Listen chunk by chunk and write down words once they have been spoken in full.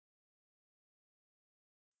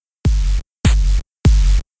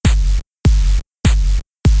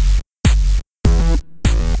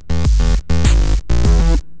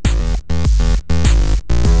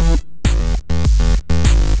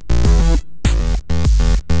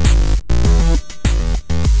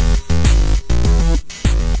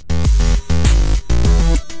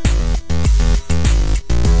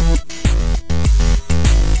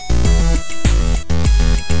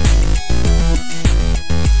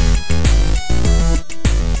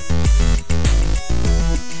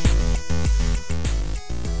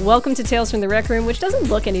Welcome to Tales from the Rec Room, which doesn't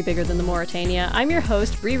look any bigger than the Mauritania. I'm your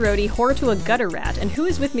host, Bree Rohde, whore to a gutter rat, and who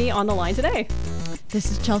is with me on the line today? This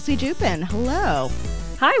is Chelsea Jupin. Hello.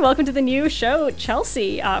 Hi, welcome to the new show,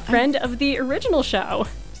 Chelsea, friend of the original show.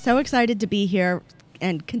 So excited to be here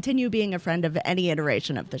and continue being a friend of any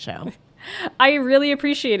iteration of the show. I really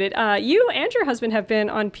appreciate it. You and your husband have been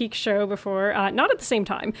on Peak Show before, not at the same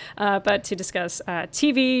time, but to discuss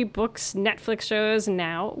TV, books, Netflix shows.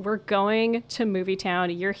 Now we're going to Movie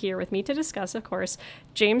Town. You're here with me to discuss, of course,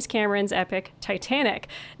 James Cameron's epic Titanic.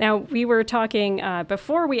 Now, we were talking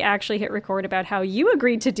before we actually hit record about how you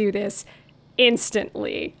agreed to do this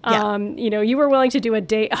instantly. Yeah. You were willing to do a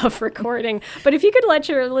day of recording. But if you could let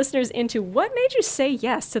your listeners into what made you say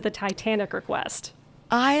yes to the Titanic request?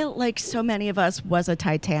 I, like so many of us, was a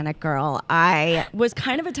Titanic girl. I was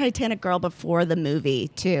kind of a Titanic girl before the movie,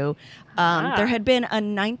 too. There had been a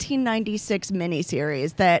 1996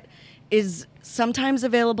 miniseries that is sometimes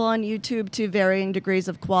available on YouTube to varying degrees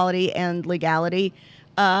of quality and legality.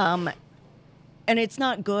 And it's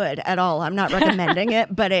not good at all. I'm not recommending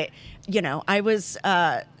it, but I was,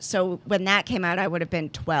 so when that came out, I would have been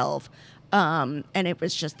 12. And it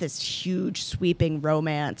was just this huge sweeping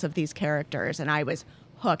romance of these characters, and I was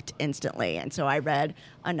hooked instantly. And so I read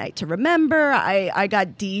A Night to Remember. I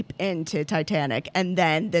got deep into Titanic, and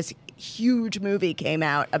then this huge movie came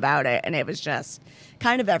out about it, and it was just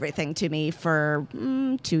kind of everything to me for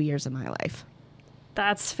 2 years of my life.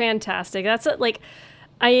 That's fantastic. That's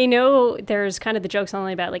I know there's kind of the jokes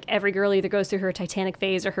online about like every girl either goes through her Titanic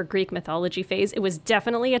phase or her Greek mythology phase. It was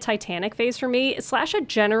definitely a Titanic phase for me, / a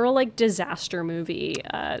general like disaster movie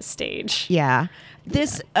stage. Yeah.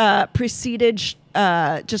 This preceded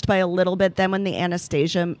just by a little bit. Then when the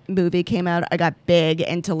Anastasia movie came out, I got big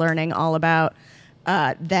into learning all about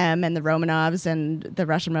them and the Romanovs and the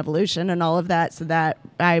Russian Revolution and all of that, so that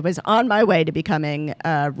I was on my way to becoming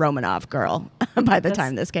a Romanov girl by the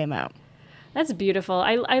time this came out. That's beautiful.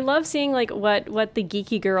 I love seeing like what the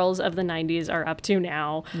geeky girls of the 90s are up to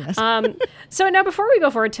now. Yes. So now before we go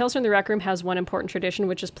forward, Tales from the Rec Room has one important tradition,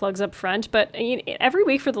 which is plugs up front. But every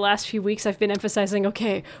week for the last few weeks, I've been emphasizing,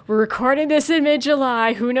 okay, we're recording this in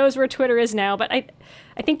mid-July. Who knows where Twitter is now? But I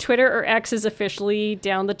think Twitter or X is officially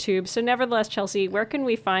down the tube. So nevertheless, Chelsea, where can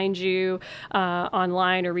we find you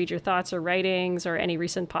online or read your thoughts or writings or any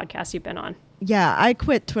recent podcasts you've been on? Yeah, I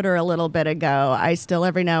quit Twitter a little bit ago. I still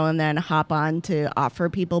every now and then hop on to offer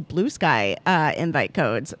people Blue Sky invite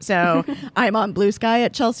codes. So I'm on Blue Sky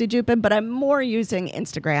at Chelsea Jupin, but I'm more using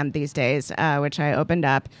Instagram these days, which I opened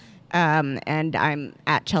up, and I'm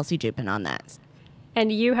at Chelsea Jupin on that. And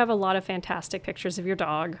you have a lot of fantastic pictures of your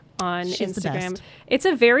dog on She's the Instagram. best. It's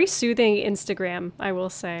a very soothing Instagram, I will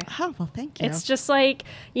say. Oh, well, thank you. It's just like,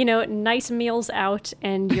 nice meals out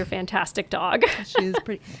and your fantastic dog. She's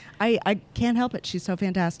pretty. I can't help it. She's so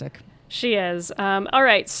fantastic. She is. All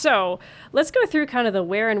right, so let's go through kind of the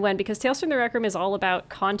where and when, because Tales from the Rec Room is all about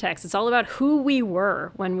context. It's all about who we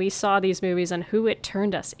were when we saw these movies and who it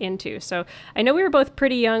turned us into. So I know we were both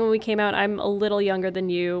pretty young when we came out. I'm a little younger than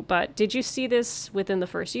you, but did you see this within the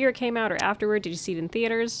first year it came out or afterward? Did you see it in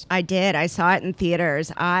theaters? I did. I saw it in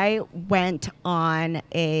theaters. I went on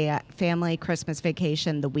a family Christmas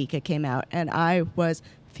vacation the week it came out, and I was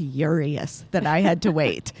furious that I had to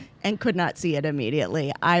wait and could not see it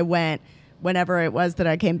immediately. I went whenever it was that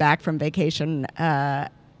I came back from vacation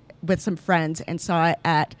with some friends and saw it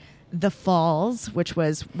at The Falls, which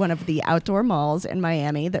was one of the outdoor malls in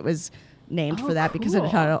Miami that was named for that because it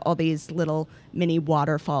had all these little mini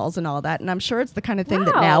waterfalls and all that. And I'm sure it's the kind of thing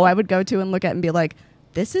that now I would go to and look at and be like,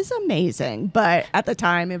 this is amazing. But at the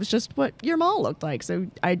time, it was just what your mall looked like. So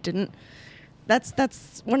I didn't.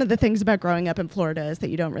 That's one of the things about growing up in Florida is that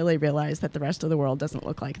you don't really realize that the rest of the world doesn't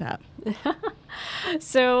look like that.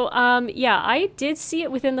 So, I did see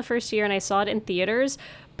it within the first year and I saw it in theaters,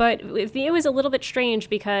 but it was a little bit strange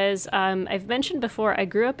because I've mentioned before, I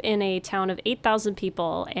grew up in a town of 8,000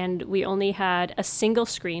 people and we only had a single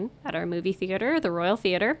screen at our movie theater, the Royal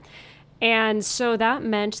Theater. And so that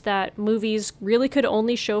meant that movies really could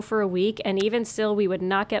only show for a week. And even still, we would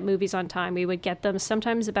not get movies on time. We would get them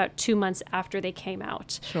sometimes about 2 months after they came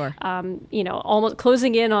out. Sure. Almost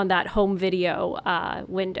closing in on that home video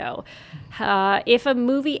window. If a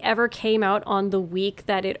movie ever came out on the week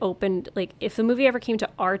that it opened, like if the movie ever came to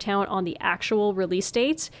our town on the actual release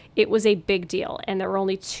dates, it was a big deal. And there were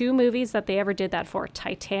only 2 movies that they ever did that for,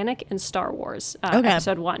 Titanic and Star Wars,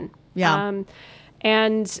 Episode 1. Yeah.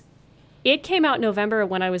 And It came out in November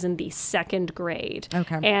when I was in the second grade.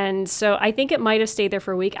 Okay. And so I think it might have stayed there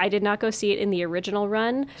for a week. I did not go see it in the original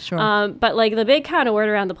run. Sure. But like the big kind of word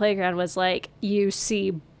around the playground was like, you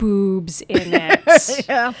see boobs in it.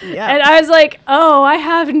 Yeah. And I was like, oh, I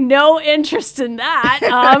have no interest in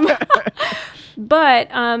that. But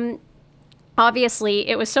obviously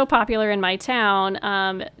it was so popular in my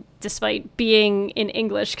town, despite being in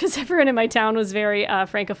English, because everyone in my town was very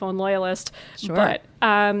Francophone loyalist. Sure. But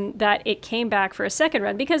that it came back for a second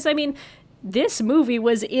run, because, I mean, this movie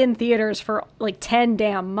was in theaters for like 10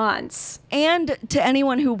 damn months. And to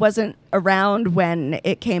anyone who wasn't around when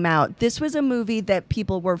it came out, this was a movie that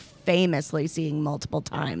people were famously seeing multiple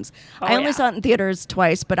times. I only saw it in theaters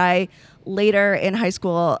twice, but later in high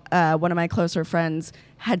school, one of my closer friends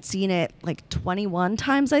had seen it like 21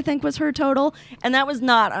 times, I think was her total. And that was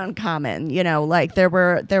not uncommon. You know, like there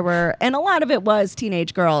were, and a lot of it was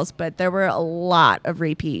teenage girls, but there were a lot of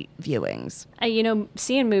repeat viewings. You know,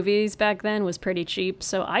 seeing movies back then was pretty cheap,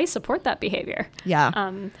 so I support that behavior.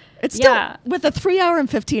 Yeah. It's still, with a 3 hour and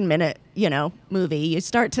 15 minute, movie, you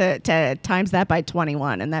start to times that by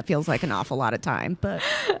 21, and that feels like an awful lot of time. But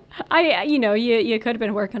you could have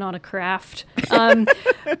been working on a craft.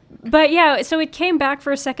 But yeah, so it came back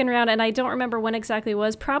for a second round, and I don't remember when exactly it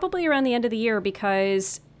was, probably around the end of the year,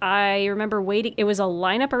 because I remember waiting. It was a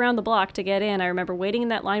lineup around the block to get in. I remember waiting in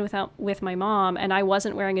that line with my mom, and I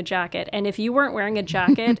wasn't wearing a jacket. And if you weren't wearing a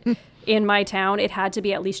jacket in my town, it had to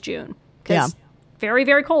be at least June. Because very,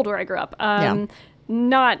 very cold where I grew up.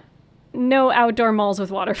 No outdoor malls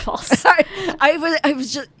with waterfalls. I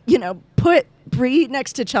was just, put Bree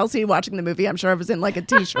next to Chelsea watching the movie. I'm sure I was in like a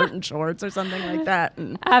t-shirt and shorts or something like that.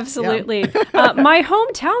 And, absolutely. My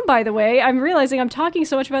hometown, by the way, I'm realizing I'm talking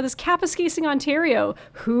so much about this, Kapuskasing, Ontario.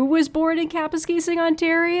 Who was born in Kapuskasing,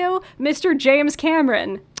 Ontario? Mr. James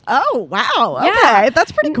Cameron. Oh, wow. Okay.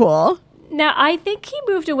 That's pretty cool. Now, I think he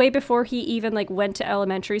moved away before he even went to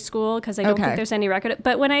elementary school, because I don't think there's any record.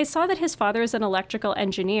 But when I saw that his father is an electrical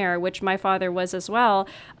engineer, which my father was as well,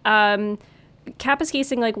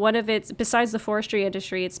 Kapuskasing, one of its, besides the forestry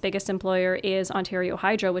industry, its biggest employer is Ontario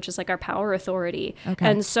Hydro, which is our power authority. Okay.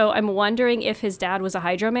 And so I'm wondering if his dad was a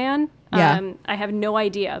hydro man. Yeah. I have no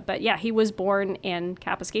idea. But yeah, he was born in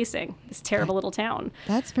Kapuskasing, this terrible little town.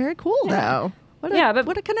 That's very cool, though.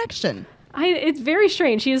 What a connection. It's very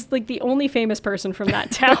strange. He is the only famous person from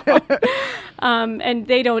that town. And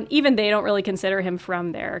they don't really consider him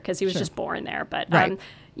from there, because he was just born there. But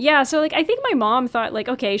so I think my mom thought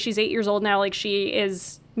okay, she's 8 years old now. She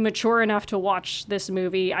is mature enough to watch this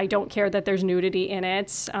movie. I don't care that there's nudity in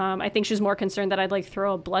it. I think she's more concerned that I'd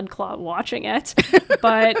throw a blood clot watching it.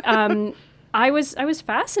 But I was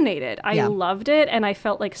fascinaid. I loved it, and I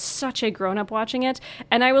felt like such a grown up watching it.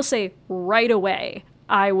 And I will say right away,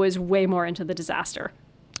 I was way more into the disaster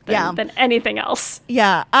than anything else.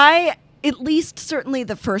 Yeah, I, at least certainly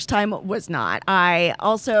the first time, was not. I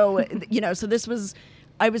also, so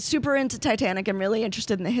I was super into Titanic and really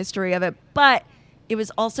interested in the history of it, but it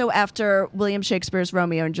was also after William Shakespeare's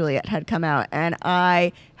Romeo and Juliet had come out, and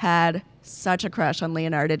I had such a crush on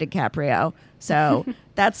Leonardo DiCaprio. So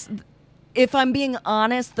that's... If I'm being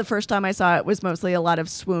honest, the first time I saw it was mostly a lot of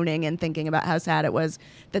swooning and thinking about how sad it was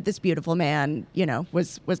that this beautiful man,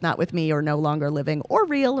 was not with me, or no longer living, or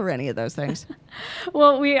real, or any of those things.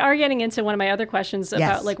 Well, we are getting into one of my other questions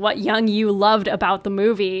about what young you loved about the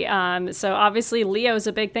movie. So obviously Leo is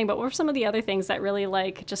a big thing, but what were some of the other things that really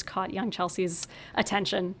just caught young Chelsea's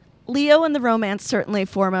attention? Leo and the romance, certainly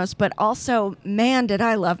foremost, but also, man, did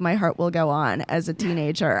I love My Heart Will Go On as a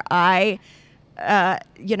teenager.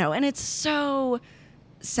 And it's so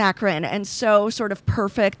saccharine and so sort of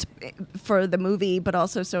perfect for the movie, but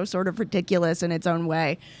also so sort of ridiculous in its own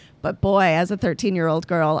way. But boy, as a 13-year-old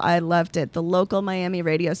girl, I loved it. The local Miami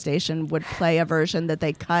radio station would play a version that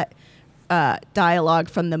they cut dialogue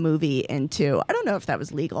from the movie into. I don't know if that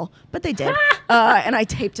was legal, but they did. And I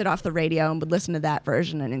taped it off the radio and would listen to that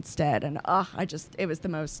version instead. And it was the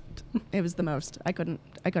most. I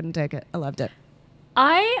couldn't take it. I loved it.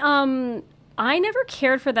 I never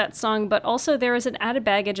cared for that song, but also there was an added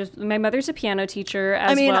baggage of my mother's a piano teacher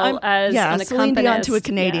as an accompanist. Celine Dion to a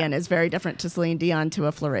Canadian is very different to Celine Dion to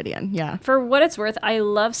a Floridian. Yeah. For what it's worth, I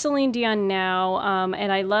love Celine Dion now,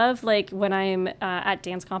 and I love when I'm at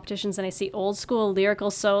dance competitions and I see old school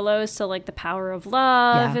lyrical solos, so The Power of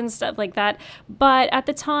Love and stuff like that. But at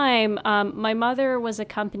the time, my mother was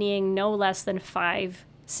accompanying no less than 5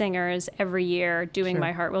 singers every year doing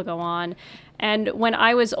My Heart Will Go On. And when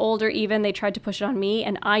I was older, even, they tried to push it on me,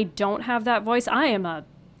 and I don't have that voice. I am a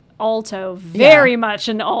alto, very much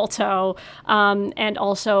an alto. And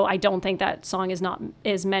also, I don't think that song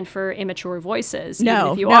is meant for immature voices. No,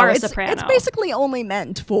 even if you are a it's, soprano. It's basically only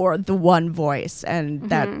meant for the one voice, and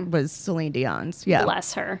that was Celine Dion's. Yeah.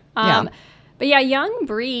 Bless her. Yeah. But yeah, young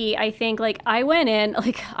Brie, I think, like, I went in,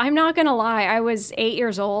 like, I'm not going to lie, I was 8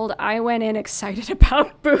 years old. I went in excited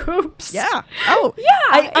about boobs. Yeah. Oh,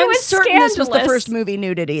 yeah. I'm was certain scandalous. this was the first movie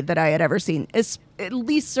nudity that I had ever seen, at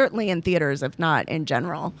least certainly in theaters, if not in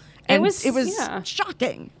general. And it was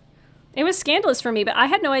shocking. It was scandalous for me, but I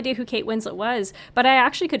had no idea who Kate Winslet was. But I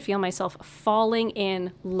actually could feel myself falling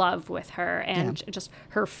in love with her, and just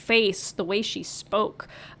her face, the way she spoke,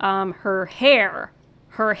 her hair.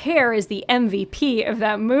 Her hair is the MVP of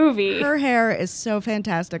that movie. Her hair is so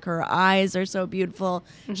fantastic. Her eyes are so beautiful.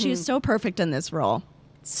 She's so perfect in this role.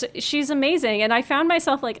 So, she's amazing. And I found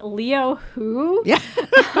myself like, Leo who? Yeah.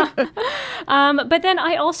 But then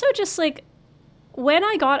I also just like, when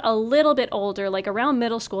I got a little bit older, like around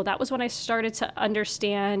middle school, that was when I started to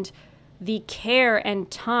understand the care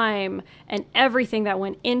and time and everything that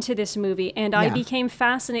went into this movie. And I became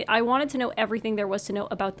fascinated. I wanted to know everything there was to know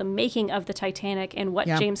about the making of the Titanic and what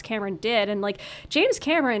James Cameron did. And like, James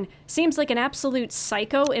Cameron seems like an absolute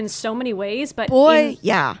psycho in so many ways, but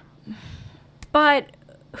but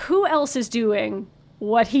who else is doing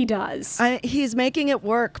what he does? He's making it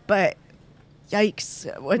work, but yikes.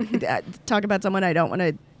 Talk about someone I don't want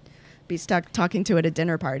to be stuck talking to at a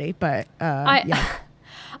dinner party, but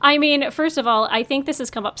I mean, first of all, I think this has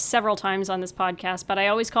come up several times on this podcast, but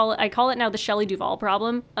I call it now the Shelley Duvall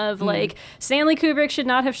problem of like, Stanley Kubrick should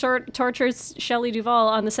not have tortured Shelley Duvall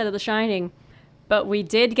on the set of The Shining, but we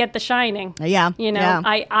did get The Shining. Yeah. You know,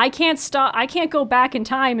 I can't stop. I can't go back in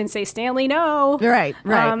time and say, Stanley, no. Right.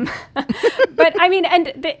 But I mean,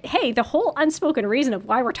 hey, the whole unspoken reason of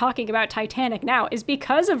why we're talking about Titanic now is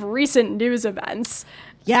because of recent news events.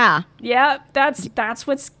 Yeah. Yeah, that's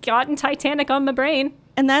what's gotten Titanic on my brain.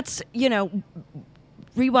 And that's,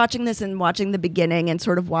 rewatching this and watching the beginning and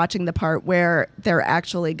sort of watching the part where they're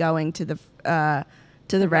actually going to the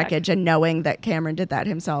wreckage and knowing that Cameron did that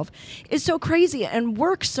himself is so crazy and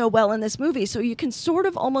works so well in this movie. So you can sort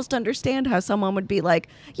of almost understand how someone would be like,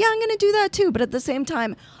 yeah, I'm going to do that too. But at the same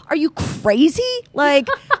time, are you crazy? Like,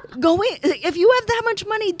 if you have that much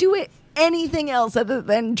money, do it anything else other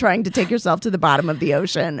than trying to take yourself to the bottom of the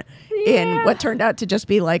ocean in what turned out to just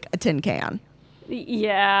be like a tin can.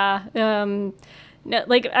 Yeah. No,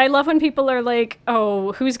 like, I love when people are like,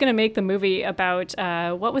 oh, who's going to make the movie about,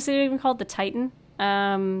 what was it even called? The Titan?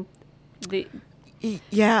 I forget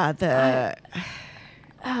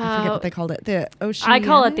what they called it. The ocean. I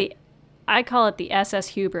call it the SS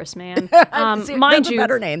Hubris, man. See, mind you, a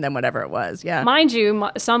better name than whatever it was. Yeah. Mind you,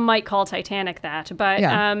 some might call Titanic that, but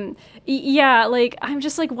like, I'm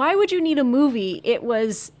just like, why would you need a movie? It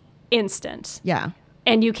was instant. Yeah.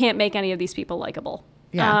 And you can't make any of these people likable.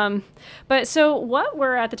 Yeah. But so what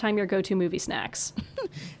were at the time your go-to movie snacks?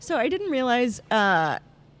 So I didn't realize how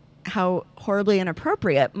horribly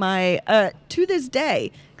inappropriate my, to this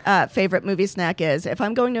day, favorite movie snack is. If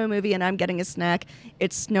I'm going to a movie and I'm getting a snack,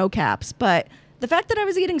 it's Snow Caps. But the fact that I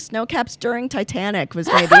was eating Snow Caps during Titanic was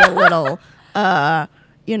maybe a little,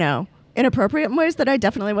 inappropriate in ways that I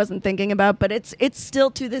definitely wasn't thinking about. But it's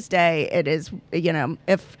still to this day, it is,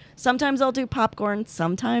 if sometimes I'll do popcorn,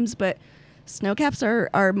 sometimes, but Snow Caps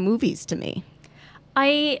are movies to me.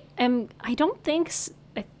 I've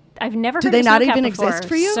never heard Do they of not Snow Cap even before, exist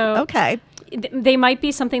for you? So Okay. They might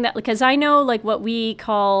be something that, because I know like what we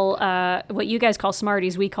call, what you guys call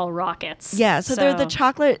Smarties, we call Rockets. Yeah, so they're the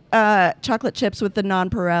chocolate chips with the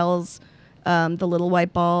nonpareils, the little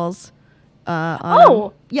white balls. Yeah.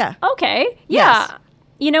 Okay. Yeah. Yes.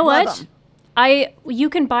 You know Love what? 'em. You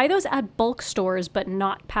can buy those at bulk stores, but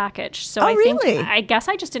not packaged. So really? I guess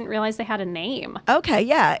I just didn't realize they had a name. Okay,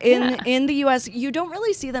 yeah. In the U.S., you don't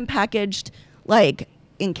really see them packaged like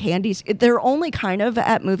in candies. They're only kind of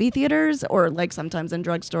at movie theaters or like sometimes in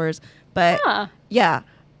drugstores. But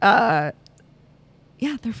they're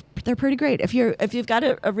pretty great. If you've got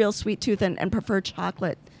a real sweet tooth and prefer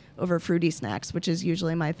chocolate over fruity snacks, which is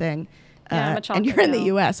usually my thing. I'm a chocolate and you're in the girl.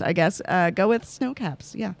 U.S., I guess. Go with Snow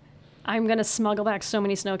Caps. Yeah. I'm going to smuggle back so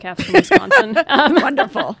many Snow Caps from Wisconsin.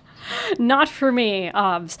 Wonderful. Not for me,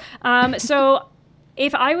 obvs. So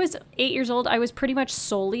if I was 8 years old, I was pretty much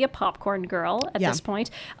solely a popcorn girl at this point.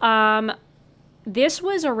 This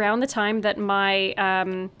was around the time that my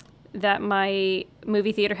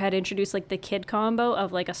movie theater had introduced like the kid combo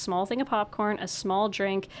of like a small thing of popcorn, a small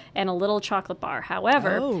drink, and a little chocolate bar.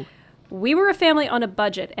 However, we were a family on a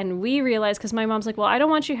budget, and we realized, because my mom's like, well, I don't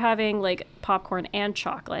want you having like popcorn and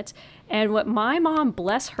chocolate. And what my mom,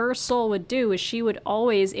 bless her soul, would do is she would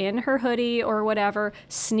always, in her hoodie or whatever,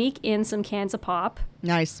 sneak in some cans of pop.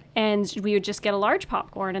 Nice. And we would just get a large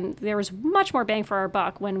popcorn, and there was much more bang for our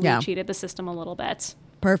buck when we cheated the system a little bit.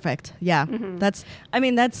 Perfect. Yeah. That's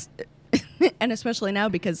and especially now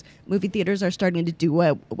because movie theaters are starting to do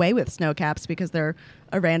away with snow caps because they're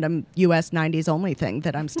a random US 90s only thing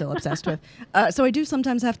that I'm still obsessed with. So I do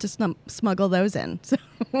sometimes have to smuggle those in. So.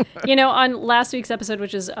 On last week's episode,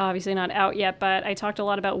 which is obviously not out yet, but I talked a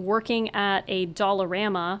lot about working at a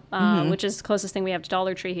Dollarama, which is the closest thing we have to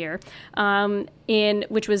Dollar Tree here,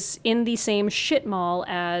 which was in the same shit mall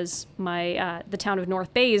as the town of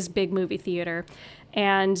North Bay's big movie theater.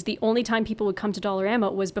 And the only time people would come to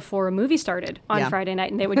Dollarama was before a movie started on Friday night,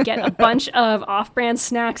 and they would get a bunch of off-brand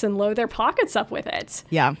snacks and load their pockets up with it.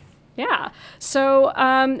 Yeah. Yeah. So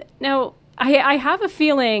now I have a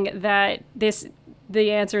feeling that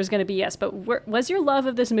the answer is going to be yes, but was your love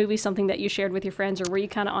of this movie something that you shared with your friends, or were you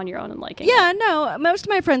kind of on your own and liking it? Yeah, no, most of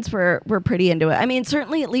my friends were pretty into it. I mean,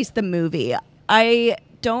 certainly at least the movie. I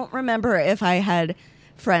don't remember if I had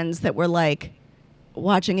friends that were like,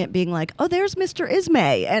 watching it being like, oh, there's Mr.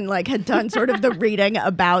 Ismay, and like had done sort of the reading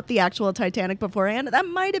about the actual Titanic beforehand. That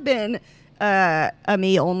might have been a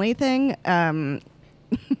me only thing,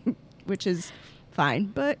 which is fine,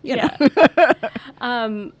 but you know.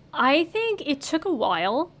 I think it took a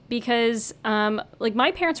while because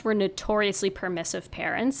my parents were notoriously permissive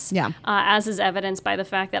parents, as is evidenced by the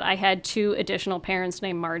fact that I had 2 additional parents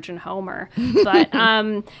named Marge and Homer.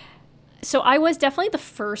 But so I was definitely the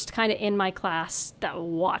first kind of in my class that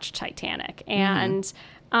watched Titanic. And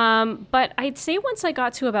but I'd say once I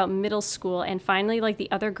got to about middle school, and finally like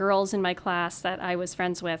the other girls in my class that I was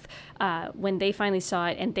friends with, when they finally saw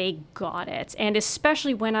it and they got it. And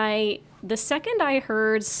especially when the second I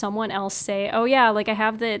heard someone else say, oh yeah, like I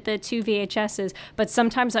have the 2 VHSs, but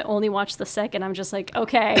sometimes I only watch the second, I'm just like,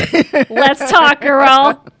 okay, let's talk,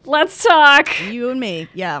 girl. Let's talk. You and me.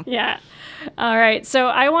 Yeah. Yeah. All right. So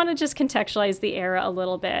I want to just contextualize the era a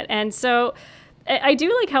little bit. And so I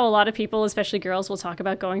do like how a lot of people, especially girls, will talk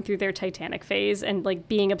about going through their Titanic phase and like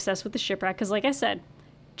being obsessed with the shipwreck. Because like I said,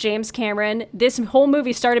 James Cameron, this whole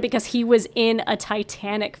movie started because he was in a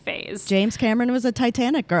Titanic phase. James Cameron was a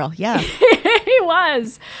Titanic girl. Yeah. He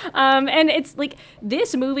was. And it's like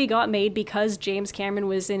this movie got made because James Cameron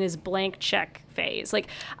was in his blank check phase. Like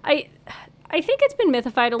I think it's been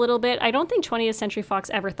mythified a little bit. I don't think 20th Century Fox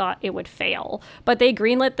ever thought it would fail, but they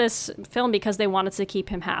greenlit this film because they wanted to keep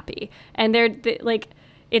him happy. And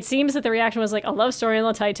it seems that the reaction was like, a love story on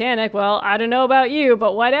the Titanic. Well, I don't know about you,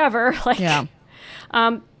 but whatever.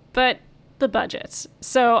 But the budgets.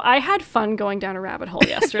 So I had fun going down a rabbit hole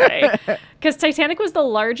yesterday because Titanic was the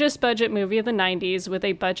largest budget movie of the 90s with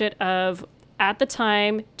a budget of, at the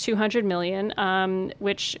time, $200 million,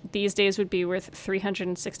 which these days would be worth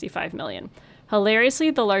 $365 million.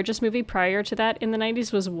 Hilariously, the largest movie prior to that in the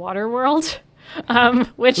 90s was Waterworld,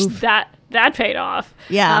 which that paid off.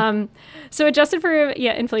 Yeah. So adjusted for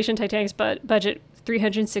inflation, Titanic's budget,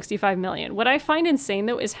 $365 million. What I find insane,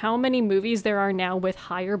 though, is how many movies there are now with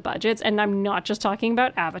higher budgets, and I'm not just talking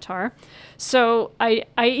about Avatar. So I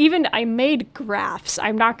made graphs.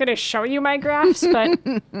 I'm not going to show you my graphs, but...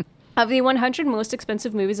 Of the 100 most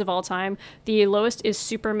expensive movies of all time, the lowest is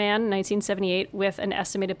Superman 1978 with an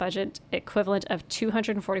estimated budget equivalent of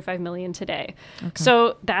 $245 million today. Okay.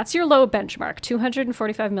 So that's your low benchmark,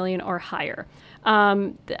 $245 million or higher.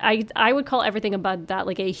 I would call everything above that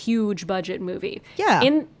like a huge budget movie. Yeah.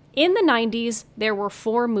 In the 90s, there were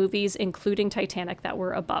 4 movies, including Titanic, that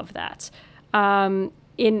were above that. And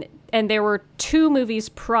there were 2 movies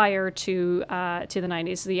prior to the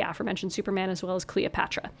 90s, the aforementioned Superman as well as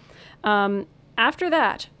Cleopatra. After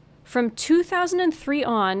that, from 2003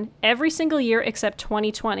 on, every single year except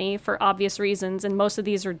 2020, for obvious reasons, and most of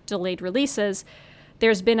these are delayed releases,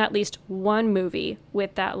 there's been at least 1 movie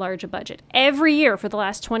with that large a budget. Every year for the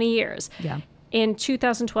last 20 years. Yeah. In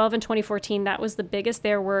 2012 and 2014, that was the biggest.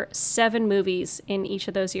 There were 7 movies in each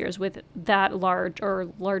of those years with that large or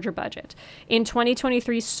larger budget. In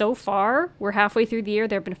 2023, so far, we're halfway through the year,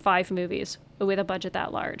 there have been 5 movies with a budget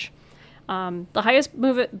that large. The highest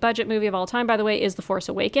budget movie of all time, by the way, is The Force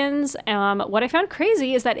Awakens. What I found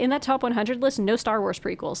crazy is that in that top 100 list, no Star Wars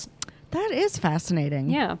prequels. That is fascinating.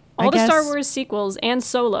 Yeah. All the Star Wars sequels and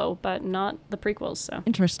Solo, but not the prequels. So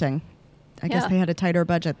interesting. I guess they had a tighter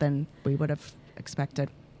budget than we would have expected.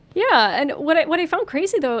 Yeah, and what I found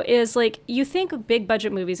crazy though is like you think big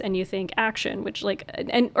budget movies and you think action, which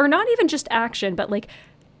or not even just action, but like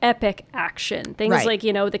epic action things, right. Like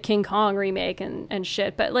the King Kong remake and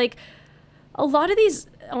shit. But like a lot of these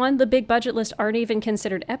on the big budget list aren't even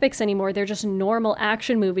considered epics anymore. They're just normal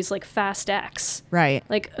action movies like Fast X. Right.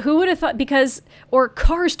 Like, who would have thought? Or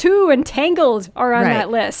Cars 2 and Tangled are on that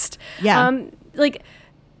list. Yeah. Like,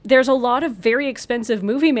 there's a lot of very expensive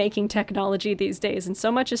movie making technology these days, and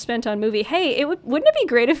so much is spent on movie. Hey, wouldn't it be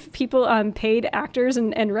great if people paid actors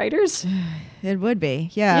and writers? It would be.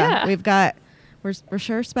 Yeah. We're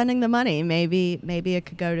sure spending the money. Maybe it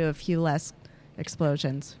could go to a few less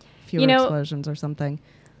explosions. Fewer explosions or something.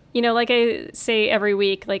 Like I say every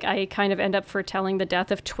week, like I kind of end up foretelling the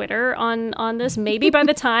death of Twitter on this. Maybe by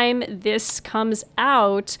the time this comes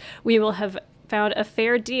out, we will have found a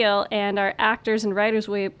fair deal and our actors and writers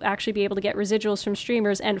will actually be able to get residuals from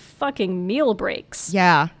streamers and fucking meal breaks.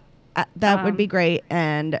 Yeah, that would be great.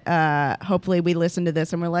 And hopefully we listen to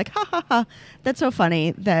this and we're like, ha ha ha, that's so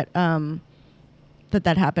funny that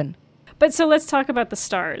that happened. But so let's talk about the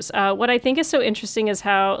stars. What I think is so interesting is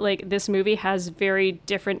how like this movie has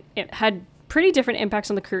had pretty different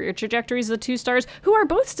impacts on the career trajectories of the two stars, who are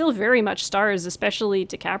both still very much stars, especially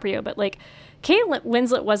DiCaprio. But like Kate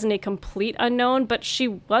Winslet wasn't a complete unknown, but she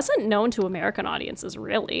wasn't known to American audiences,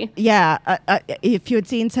 really. Yeah. If you had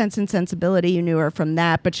seen Sense and Sensibility, you knew her from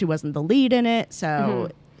that, but she wasn't the lead in it.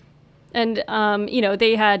 So, And,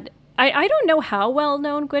 they had... I don't know how well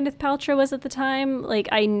known Gwyneth Paltrow was at the time. Like,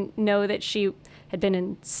 I know that she had been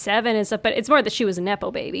in Seven and stuff, but it's more that she was a Nepo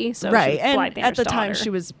baby. So right. She was And Blythe Danner's at the time, daughter. she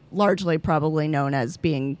was largely probably known as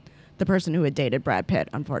being the person who had dated Brad Pitt,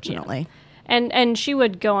 unfortunately. Yeah. And she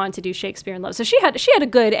would go on to do Shakespeare in Love. So she had a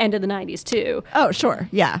good end of the 90s, too. Oh, sure.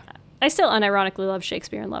 Yeah. I still unironically love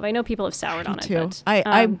Shakespeare in Love. I know people have soured on it. Too.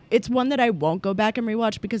 But, it's one that I won't go back and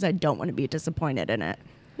rewatch because I don't want to be disappointed in it.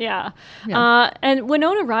 Yeah. And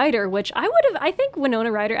Winona Ryder, which I think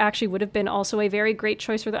Winona Ryder actually would have been also a very great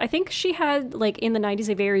choice for I think she had, like, in the 90s,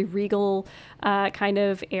 a very regal kind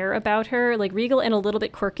of air about her, like regal and a little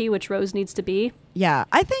bit quirky, which Rose needs to be. Yeah.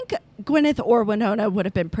 I think Gwyneth or Winona would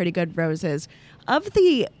have been pretty good Roses. Of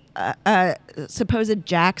the supposed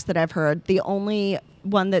Jacks that I've heard, the only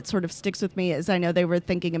one that sort of sticks with me is I know they were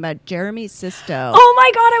thinking about Jeremy Sisto. Oh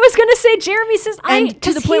my God, I was going to say Jeremy Sisto. And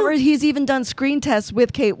to the point where he's even done screen tests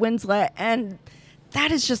with Kate Winslet, and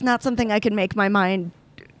that is just not something I can make my mind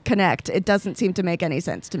connect. It doesn't seem to make any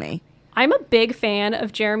sense to me. I'm a big fan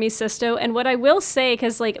of Jeremy Sisto, and what I will say,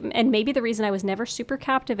 and maybe the reason I was never super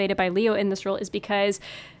captivated by Leo in this role is because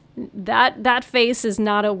that face is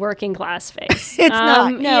not a working class face. It's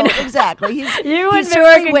not. No, exactly. You he's wouldn't be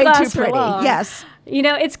working way class too pretty. for long. Yes.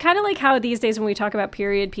 It's kind of like how these days when we talk about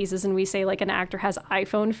period pieces and we say like an actor has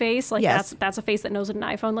iPhone face, like that's a face that knows what an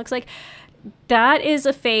iPhone looks like. That is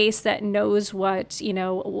a face that knows what,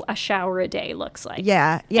 a shower a day looks like.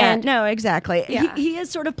 Yeah. And, no, exactly. Yeah. He is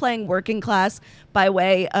sort of playing working class by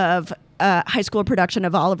way of high school production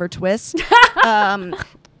of Oliver Twist.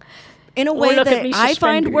 In a way that I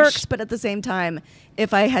find works, but at the same time,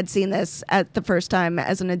 if I had seen this at the first time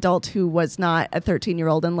as an adult who was not a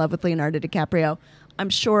 13-year-old in love with Leonardo DiCaprio, I'm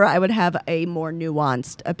sure I would have a more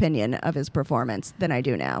nuanced opinion of his performance than I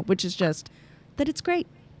do now, which is just that it's great.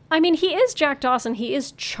 I mean, he is Jack Dawson. He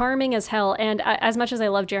is charming as hell. And as much as I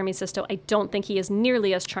love Jeremy Sisto, I don't think he is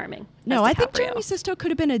nearly as charming. No, as I think Jeremy Sisto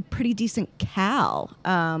could have been a pretty decent Cal.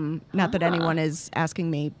 Not that anyone is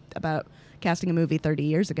asking me about casting a movie 30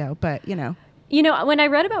 years ago, but when I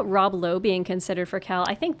read about Rob Lowe being considered for Cal,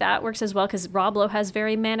 I think that works as well because Rob Lowe has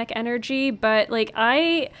very manic energy, but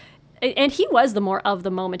and he was the more of the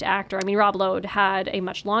moment actor. I mean, Rob Lowe had a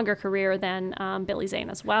much longer career than Billy Zane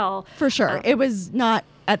as well. For sure. It was not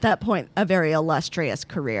at that point a very illustrious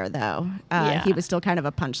career, though. He was still kind of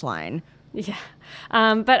a punchline. Yeah.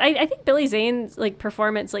 But I think Billy Zane's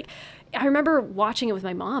performance, I remember watching it with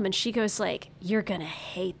my mom and she goes you're going to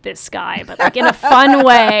hate this guy, but in a fun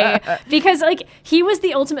way, because he was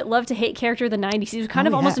the ultimate love to hate character of the 90s. He was kind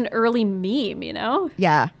of almost an early meme,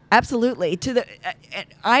 Yeah, absolutely.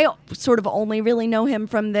 I sort of only really know him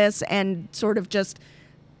from this and sort of just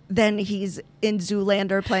then he's in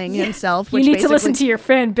Zoolander playing himself. Which you need to listen to your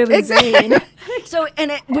friend, Billy Zane. So,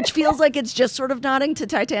 which feels like it's just sort of nodding to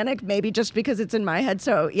Titanic, maybe just because it's in my head.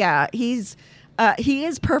 So yeah, he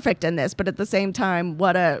is perfect in this, but at the same time,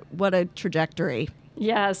 what a trajectory.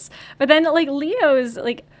 Yes. But then Leo's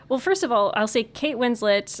Well, first of all, I'll say Kate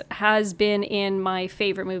Winslet has been in my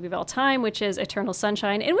favorite movie of all time, which is Eternal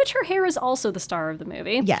Sunshine, in which her hair is also the star of the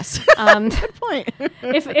movie. Yes. Good point.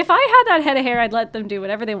 if I had that head of hair, I'd let them do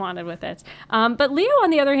whatever they wanted with it. But Leo, on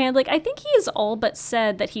the other hand, like I think he has all but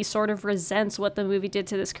said that he sort of resents what the movie did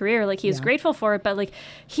to this career. Like he is grateful for it, but like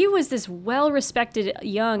he was this well-respected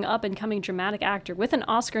young up-and-coming dramatic actor with an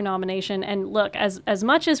Oscar nomination. And look, as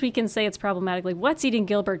much as we can say it's problematic, like What's Eating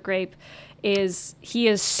Gilbert Grape is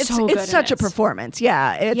so good. It's such a performance.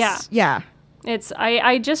 Yeah.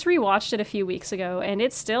 I just rewatched it a few weeks ago, and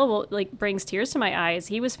it still like brings tears to my eyes.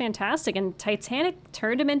 He was fantastic, and Titanic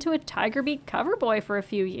turned him into a Tiger Beat cover boy for a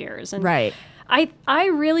few years. And right. I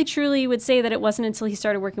really truly would say that it wasn't until he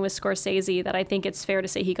started working with Scorsese that I think it's fair to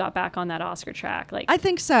say he got back on that Oscar track. Like I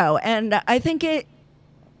think so, and I think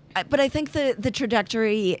but I think the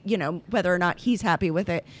trajectory, whether or not he's happy with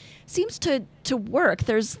it, seems to work.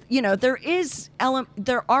 There's,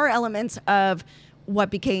 there are elements of what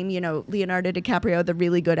became, Leonardo DiCaprio, the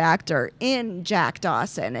really good actor, in Jack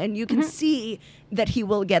Dawson, and you can see that he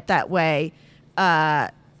will get that way.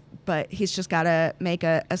 But he's just got to make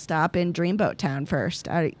a stop in Dreamboat Town first.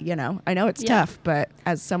 I know it's tough, but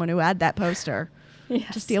as someone who had that poster,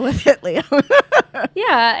 just deal with it, Leo.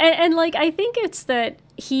 and like I think it's that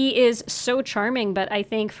he is so charming, but I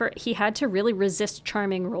think he had to really resist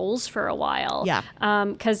charming roles for a while. Yeah.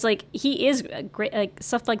 Because like he is great, like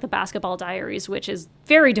stuff like The Basketball Diaries, which is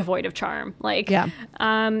very devoid of charm. Like but.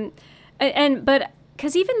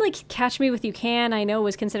 Because even, like, Catch Me If You Can, I know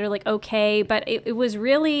was considered, like, okay, but it was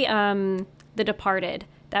really The Departed.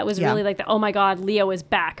 That was really, like, oh, my God, Leo is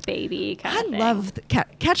back, baby, kind of thing. I love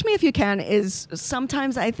Catch Me If You Can is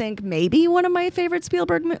sometimes, I think, maybe one of my favorite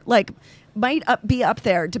Spielberg, might be up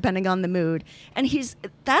there, depending on the mood. And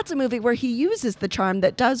that's a movie where he uses the charm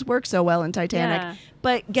that does work so well in Titanic,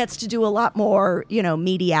 but gets to do a lot more,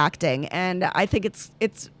 meaty acting. And I think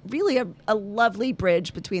it's really a lovely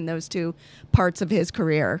bridge between those two parts of his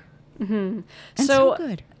career. Mm-hmm. And so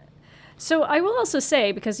good. So I will also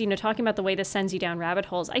say, because, talking about the way this sends you down rabbit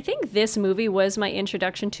holes, I think this movie was my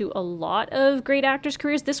introduction to a lot of great actors'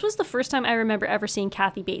 careers. This was the first time I remember ever seeing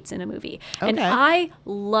Kathy Bates in a movie. Okay. And I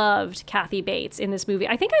loved Kathy Bates in this movie.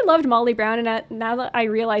 I think I loved Molly Brown, and now that I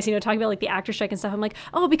realize, talking about like the actor strike and stuff, I'm like,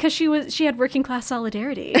 oh, because she had working class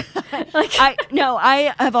solidarity.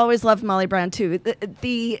 I have always loved Molly Brown too.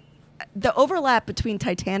 The overlap between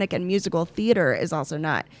Titanic and musical theater is also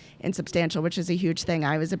not insubstantial, which is a huge thing.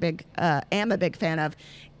 I was am a big fan of.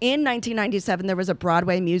 In 1997, there was a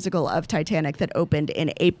Broadway musical of Titanic that opened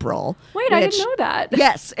in April. Wait, I didn't know that.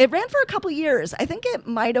 Yes, it ran for a couple years. I think it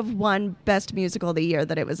might have won Best Musical the year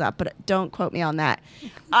that it was up, but don't quote me on that.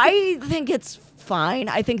 I think it's fine.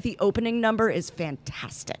 I think the opening number is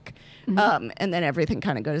fantastic. And then everything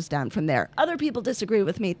kind of goes down from there. Other people disagree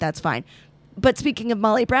with me. That's fine. But speaking of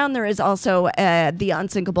Molly Brown, there is also the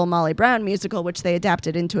Unsinkable Molly Brown musical, which they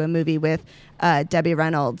adapted into a movie with Debbie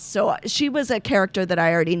Reynolds. So she was a character that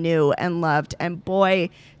I already knew and loved. And boy,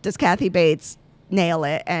 does Kathy Bates nail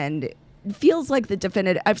it. And feels like the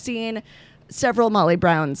definitive. I've seen several Molly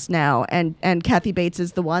Browns now, and Kathy Bates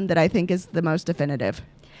is the one that I think is the most definitive.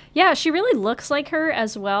 Yeah, she really looks like her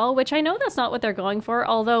as well, which I know that's not what they're going for.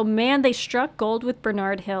 Although, man, they struck gold with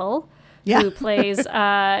Bernard Hill. Who plays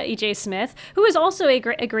E.J. Smith, who is also a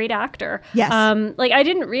great actor. Yes. I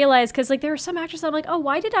didn't realize, because there were some actors that I'm like, oh,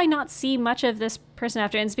 why did I not see much of this person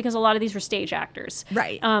after? And it's because a lot of these were stage actors.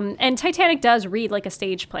 Right. And Titanic does read like a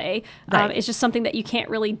stage play. Right. It's just something that you can't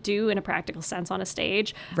really do in a practical sense on a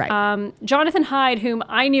stage. Right. Jonathan Hyde, whom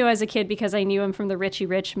I knew as a kid because I knew him from the Richie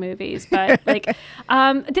Rich movies. But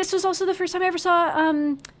this was also the first time I ever saw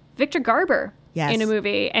Victor Garber in a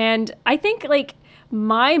movie. And I think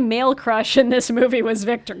my male crush in this movie was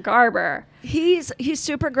Victor Garber. He's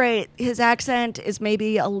super great. His accent is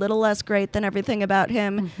maybe a little less great than everything about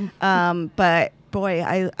him. But boy,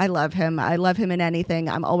 I love him. I love him in anything.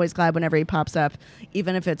 I'm always glad whenever he pops up,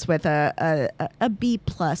 even if it's with a B+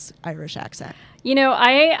 Irish accent.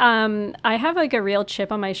 I have a real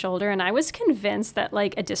chip on my shoulder, and I was convinced that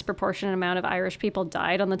a disproportionate amount of Irish people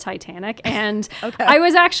died on the Titanic, and I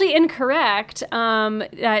was actually incorrect.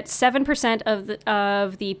 That 7%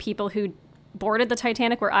 of the people who boarded the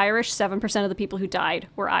Titanic were Irish. 7% of the people who died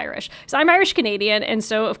were Irish. So I'm Irish Canadian, and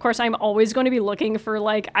so of course I'm always going to be looking for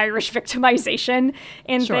Irish victimization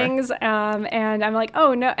in things. And I'm like,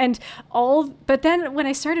 oh no, but then when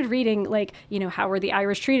I started reading how were the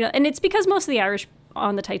Irish treated, and it's because most of the Irish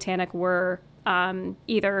on the Titanic were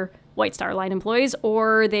either White Star Line employees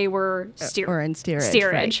or they were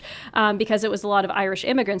steerage, right. Because it was a lot of Irish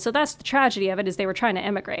immigrants. So that's the tragedy of it, is they were trying to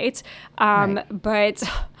emigrate. Right. But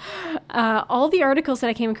all the articles that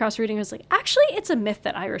I came across reading was like, actually, it's a myth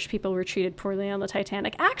that Irish people were treated poorly on the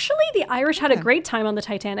Titanic. Actually, the Irish had a great time on the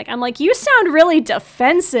Titanic. I'm like, you sound really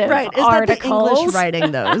defensive. Right. Is articles. that the English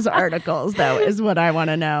writing those articles, though, is what I want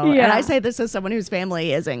to know. Yeah. And I say this as someone whose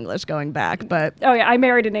family is English going back, but... Oh, yeah, I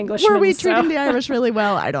married an Englishman. Were we treating the Irish really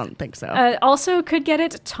well? I don't think so. Also could get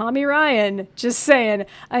it, Tommy Ryan. Just saying.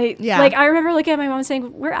 I remember looking at my mom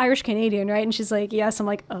saying, we're Irish Canadian, right? And she's like, yes. I'm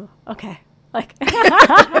like, oh, okay. Like,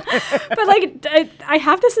 but like, I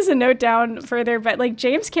have this as a note down further, but like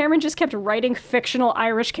James Cameron just kept writing fictional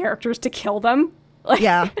Irish characters to kill them. Like,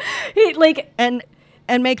 yeah. he, like, and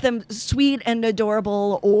make them sweet and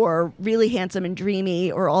adorable or really handsome and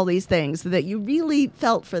dreamy or all these things so that you really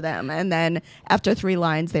felt for them. And then after 3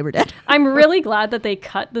 lines, they were dead. I'm really glad that they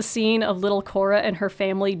cut the scene of little Cora and her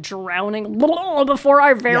family drowning before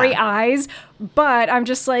our very eyes. But I'm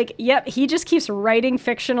just like, yep, he just keeps writing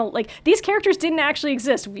fictional. Like, these characters didn't actually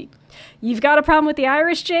exist. You've got a problem with the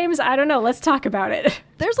Irish, James? I don't know. Let's talk about it.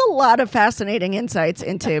 There's a lot of fascinating insights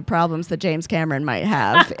into problems that James Cameron might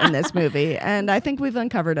have in this movie. And I think we've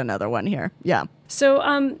uncovered another one here. Yeah. So,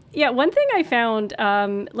 one thing I found,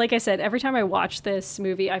 like I said, every time I watch this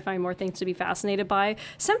movie, I find more things to be fascinated by.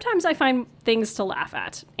 Sometimes I find things to laugh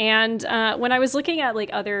at. And when I was looking at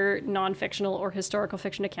like other non-fictional or historical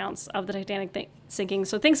fiction accounts of the Titanic sinking,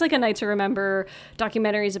 so things like A Night to Remember,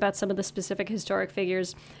 documentaries about some of the specific historic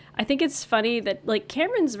figures, I think it's funny that like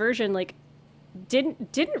Cameron's version, like,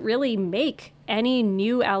 didn't really make any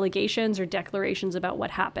new allegations or declarations about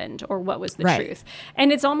what happened or what was the truth.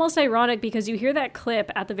 And it's almost ironic because you hear that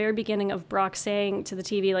clip at the very beginning of Brock saying to the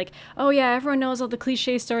TV, like, oh yeah, everyone knows all the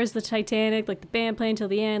cliche stories of the Titanic, like the band playing till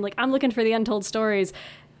the end, like I'm looking for the untold stories.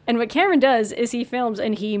 And what Cameron does is he films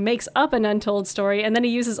and he makes up an untold story and then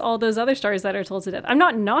he uses all those other stories that are told to death. I'm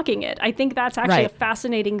not knocking it. I think that's actually a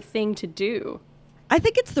fascinating thing to do. I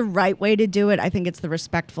think it's the right way to do it. I think it's the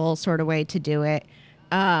respectful sort of way to do it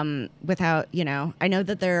without, I know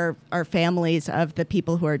that there are families of the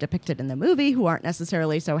people who are depicted in the movie who aren't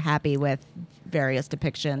necessarily so happy with various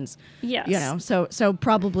depictions. Yes. So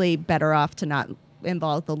probably better off to not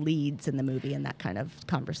involve the leads in the movie in that kind of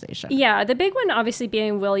conversation. Yeah, the big one obviously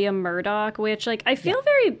being William Murdoch, which like I feel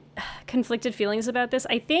very conflicted feelings about this.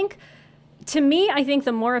 I think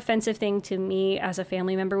the more offensive thing to me as a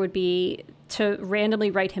family member would be to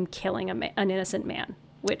randomly write him killing an innocent man,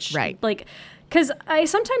 which like, because I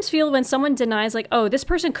sometimes feel when someone denies like, oh, this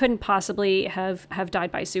person couldn't possibly have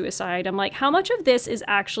died by suicide. I'm like, how much of this is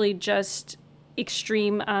actually just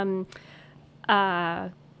extreme,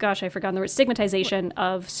 gosh, I've forgotten the word, stigmatization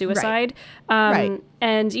of suicide. And,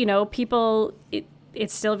 people,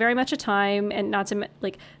 it's still very much a time, and not to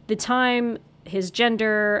like the time, his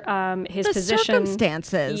gender, his position. The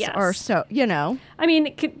circumstances are so, I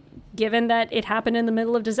mean, given that it happened in the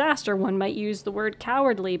middle of disaster, one might use the word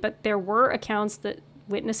cowardly, but there were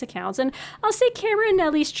witness accounts, and I'll say Cameron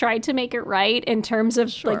at least tried to make it right in terms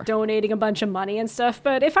of like donating a bunch of money and stuff.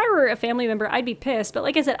 But if I were a family member, I'd be pissed. But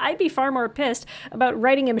like I said, I'd be far more pissed about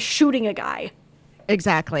writing him shooting a guy.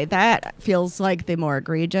 Exactly. That feels like the more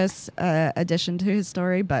egregious addition to his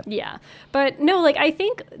story, but but no, like I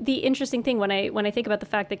think the interesting thing when I think about the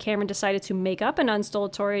fact that Cameron decided to make up an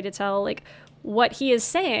untold story to tell like what he is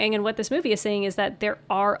saying and what this movie is saying is that there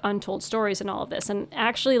are untold stories in all of this. And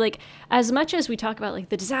actually, like, as much as we talk about like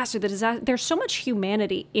the disaster, there's so much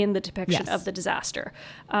humanity in the depiction of the disaster.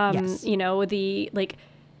 The like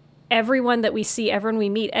everyone that we see, everyone we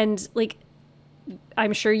meet, and like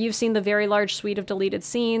I'm sure you've seen the very large suite of deleted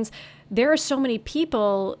scenes. There are so many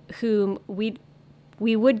people whom we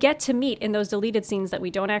would get to meet in those deleted scenes that we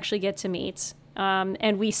don't actually get to meet.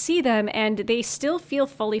 And we see them and they still feel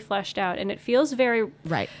fully fleshed out. And it feels very,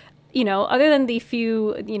 other than the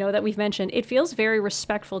few, that we've mentioned, it feels very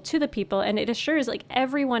respectful to the people. And it assures like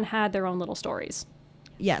everyone had their own little stories.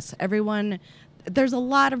 Yes, everyone. There's a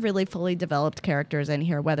lot of really fully developed characters in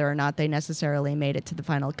here, whether or not they necessarily made it to the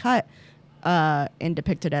final cut. And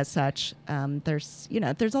depicted as such. There's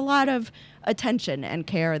a lot of attention and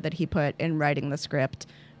care that he put in writing the script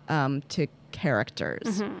to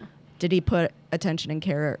characters. Mm-hmm. Did he put attention and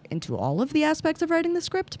care into all of the aspects of writing the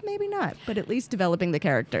script? Maybe not, but at least developing the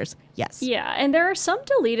characters, yes. Yeah, and there are some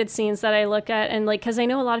deleted scenes that I look at and like, because I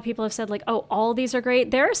know a lot of people have said like, oh, all these are great.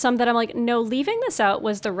 There are some that I'm like, no, leaving this out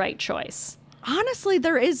was the right choice. Honestly,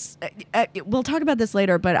 there is. We'll talk about this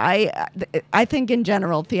later, but I think in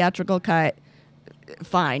general, theatrical cut,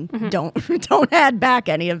 fine. Mm-hmm. Don't add back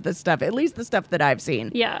any of the stuff. At least the stuff that I've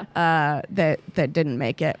seen. Yeah. That didn't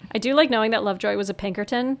make it. I do like knowing that Lovejoy was a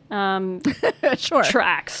Pinkerton. Sure.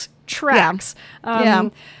 Tracks. Yeah.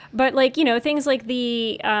 But like, you know, things like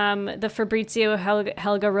the Fabrizio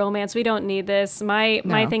Helga romance, we don't need this. My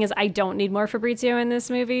thing is, I don't need more Fabrizio in this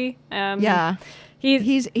movie. Yeah,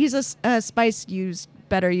 he's a spice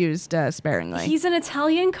better used sparingly. He's an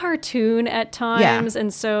Italian cartoon at times,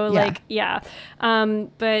 and so like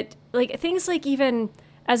but like things like even.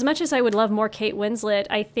 As much as I would love more Kate Winslet,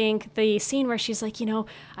 I think the scene where she's like, you know,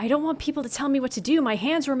 I don't want people to tell me what to do. My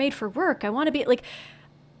hands were made for work. I want to be like,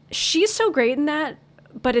 she's so great in that,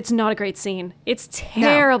 but it's not a great scene. It's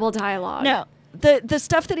terrible dialogue. No. The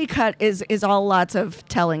stuff that he cut is all lots of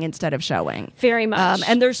telling instead of showing. Very much.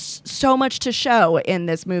 And there's so much to show in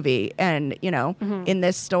this movie and, you know, in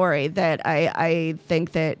this story that I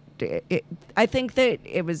think that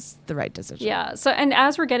it was the right decision. Yeah. So, and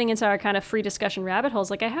as we're getting into our kind of free discussion rabbit holes,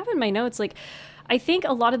 like I have in my notes, like I think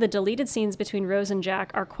a lot of the deleted scenes between Rose and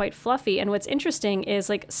Jack are quite fluffy. And what's interesting is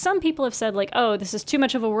like some people have said like, oh, this is too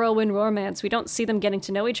much of a whirlwind romance. We don't see them getting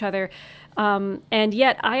to know each other. And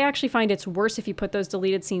yet I actually find it's worse if you put those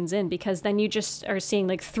deleted scenes in, because then you just are seeing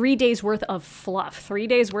like 3 days worth of fluff, 3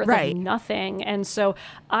 days worth of nothing. And so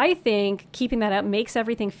I think keeping that out makes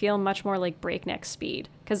everything feel much more like breakneck speed.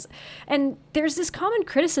 And there's this common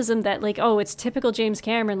criticism that like, oh, it's typical James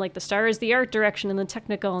Cameron, like the star is the art direction and the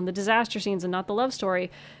technical and the disaster scenes and not the love story.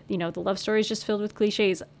 You know, the love story is just filled with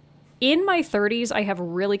cliches. In my 30s, I have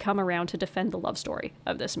really come around to defend the love story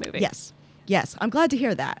of this movie. Yes. I'm glad to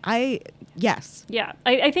hear that. Yes. Yeah.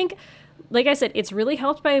 I think, like I said, it's really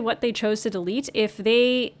helped by what they chose to delete. If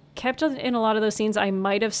they kept in a lot of those scenes, I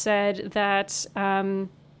might have said that,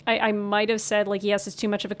 I might have said, like, yes, it's too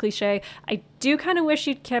much of a cliche. I do kind of wish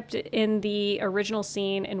you'd kept it in the original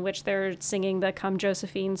scene in which they're singing the Come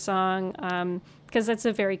Josephine song, because that's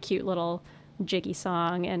a very cute little jiggy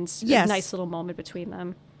song and a nice little moment between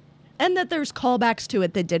them. And that there's callbacks to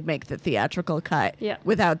it that did make the theatrical cut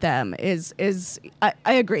without them is I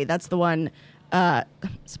agree. That's the one.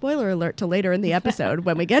 Spoiler alert to later in the episode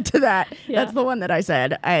when we get to that. That's the one that I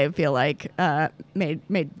said I feel like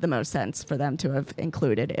made the most sense for them to have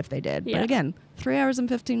included if they did. But again, 3 hours and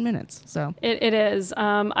 15 minutes. So it is.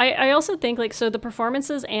 I also think like, so the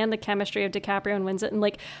performances and the chemistry of DiCaprio and Winslet, and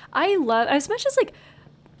like I love, as much as like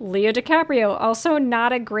Leo DiCaprio, also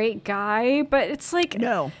not a great guy, but it's like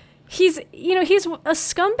no. He's a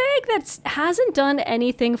scumbag that hasn't done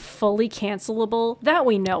anything fully cancelable that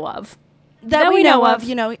we know of. That we know of.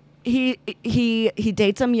 You know, he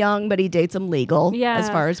dates them young, but he dates them legal, as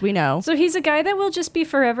far as we know. So he's a guy that will just be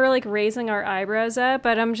forever like raising our eyebrows at,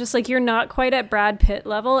 but I'm just like, you're not quite at Brad Pitt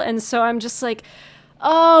level. And so I'm just like,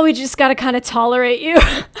 oh, we just got to kind of tolerate you.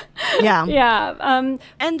 Yeah. Yeah.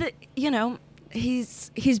 And, you know,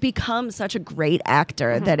 he's become such a great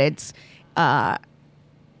actor that it's...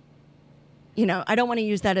 you know, I don't want to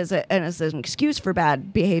use that as an excuse for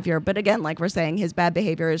bad behavior. But again, like we're saying, his bad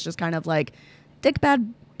behavior is just kind of like dick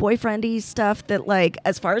bad boyfriend-y stuff that, like,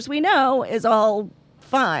 as far as we know, is all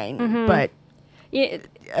fine. But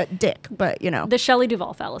dick, but, you know. The Shelley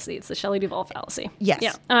Duvall fallacy. It's the Shelley Duvall fallacy.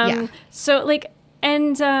 Yes. Yeah. So, like,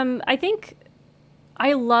 and I think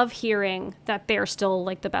I love hearing that they're still,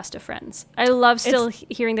 like, the best of friends. I love still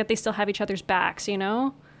hearing that they still have each other's backs, you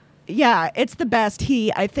know? Yeah, it's the best.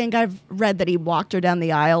 I think I've read that he walked her down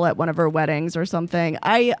the aisle at one of her weddings or something.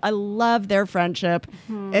 I love their friendship.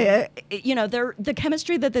 You know, the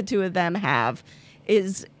chemistry that the two of them have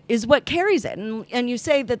is what carries it. And you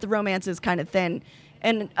say that the romance is kind of thin.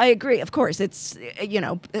 And I agree. Of course, it's, you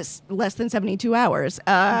know, it's less than 72 hours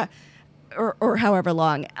or however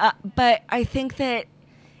long. But I think that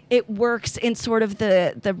it works in sort of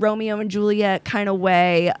the Romeo and Juliet kind of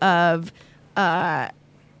way of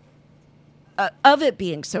it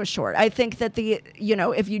being so short. I think that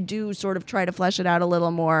if you do sort of try to flesh it out a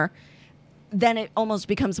little more, then it almost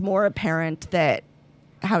becomes more apparent that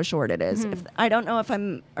how short it is. I don't know if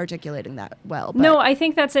I'm articulating that well. But. No, I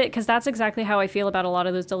think that's it, because that's exactly how I feel about a lot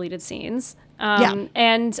of those deleted scenes.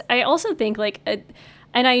 And I also think like,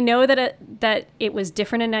 and I know that it was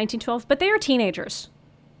different in 1912, but they are teenagers.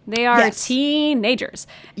 They are teenagers.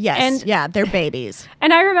 Yes. And they're babies.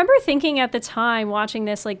 And I remember thinking at the time watching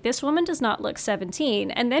this, like, this woman does not look 17.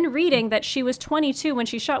 And then reading that she was 22 when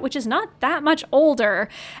she shot, which is not that much older.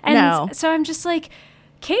 And so I'm just like,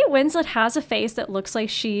 Kate Winslet has a face that looks like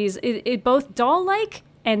she's both doll-like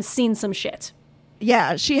and seen some shit.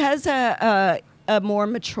 Yeah, she has a more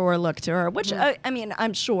mature look to her, which, I mean,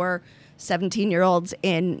 I'm sure 17-year-olds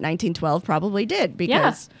in 1912 probably did,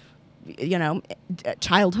 because... Yeah. You know,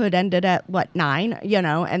 childhood ended at 9, you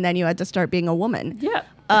know, and then you had to start being a woman. Yeah.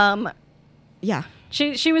 Yeah.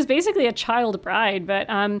 She was basically a child bride, but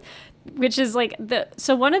which is like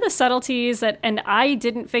so one of the subtleties that, and I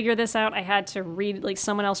didn't figure this out, I had to read, like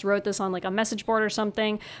someone else wrote this on like a message board or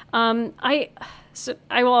something. So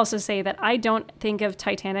I will also say that I don't think of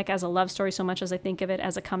Titanic as a love story so much as I think of it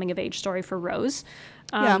as a coming of age story for Rose.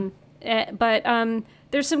 But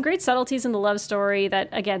there's some great subtleties in the love story that,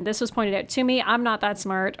 again, this was pointed out to me. I'm not that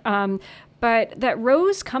smart. But that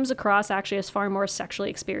Rose comes across actually as far more sexually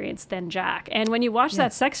experienced than Jack. And when you watch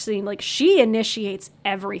that sex scene, like, she initiates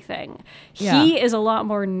everything. Yeah. He is a lot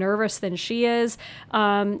more nervous than she is.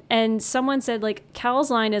 And someone said, like, Cal's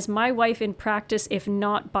line is, "My wife in practice, if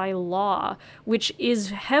not by law," which is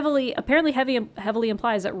heavily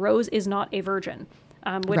implies that Rose is not a virgin.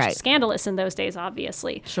 Which is scandalous in those days,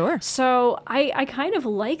 obviously. Sure. So I kind of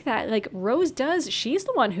like that. Like, Rose she's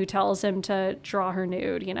the one who tells him to draw her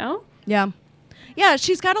nude, you know? Yeah. Yeah,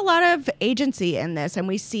 she's got a lot of agency in this, and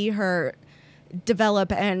we see her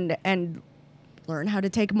develop and learn how to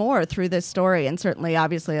take more through this story. And certainly,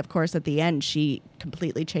 obviously, of course, at the end, she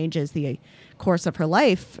completely changes the course of her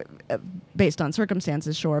life based on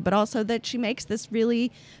circumstances, sure, but also that she makes this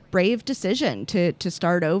really brave decision to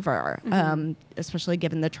start over, especially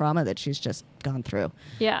given the trauma that she's just gone through.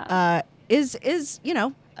 Yeah. Is you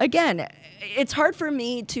know, again, it's hard for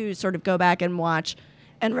me to sort of go back and watch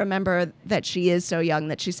and remember that she is so young,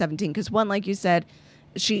 that she's 17, because one, like you said,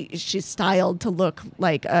 she's styled to look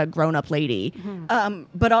like a grown-up lady,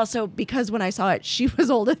 but also because when I saw it, she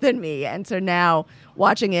was older than me, and so now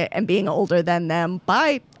watching it and being older than them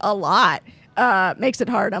by a lot makes it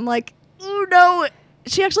hard. I'm like, oh no,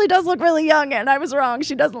 she actually does look really young, and I was wrong.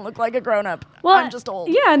 She doesn't look like a grown-up. Well, I'm just old.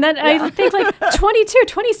 Yeah, and then I think like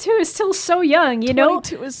 22 is still so young, you know?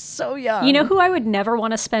 22 is so young. You know who I would never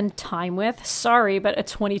want to spend time with? Sorry, but a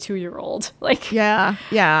 22-year-old. Like, yeah.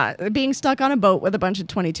 Being stuck on a boat with a bunch of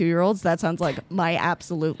 22-year-olds, that sounds like my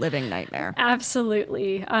absolute living nightmare.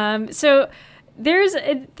 Absolutely. So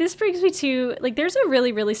this brings me to, like, there's a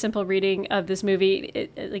really, really simple reading of this movie.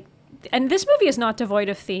 And this movie is not devoid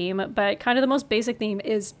of theme, but kind of the most basic theme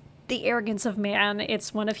is the arrogance of man.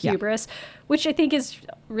 It's one of hubris, which I think is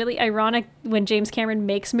really ironic when James Cameron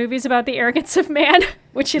makes movies about the arrogance of man,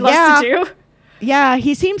 which he loves to do. Yeah,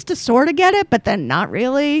 he seems to sort of get it, but then not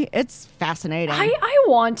really. It's fascinating. I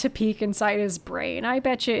want to peek inside his brain. I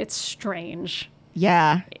bet you it's strange.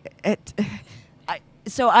 Yeah.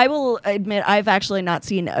 So I will admit I've actually not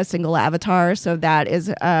seen a single Avatar, so that is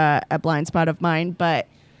a blind spot of mine, but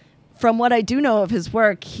from what I do know of his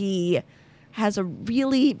work, he has a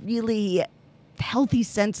really, really healthy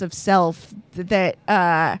sense of self that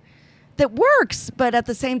works. But at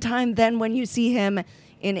the same time, then when you see him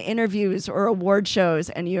in interviews or award shows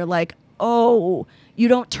and you're like, oh, you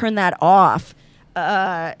don't turn that off,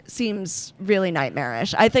 seems really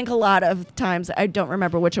nightmarish. I think a lot of times, I don't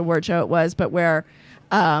remember which award show it was, but where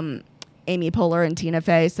Amy Poehler and Tina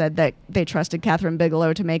Fey said that they trusted Catherine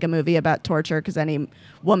Bigelow to make a movie about torture because any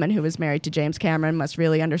woman who was married to James Cameron must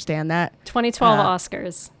really understand that. 2012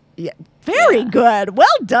 Oscars. Yeah, very good. Well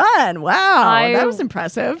done. Wow, that was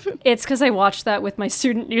impressive. It's because I watched that with my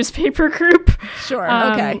student newspaper group. Sure,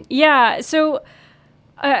 okay. Yeah, so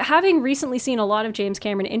having recently seen a lot of James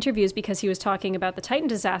Cameron interviews because he was talking about the Titan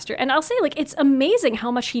disaster, and I'll say, like, it's amazing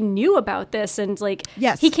how much he knew about this, and, like,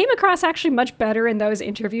 he came across actually much better in those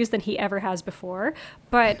interviews than he ever has before.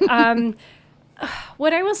 But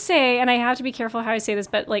what I will say, and I have to be careful how I say this,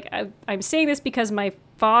 but, like, I'm saying this because my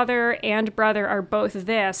father and brother are both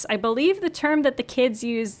this. I believe the term that the kids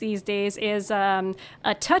use these days is a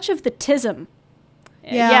touch of the tism.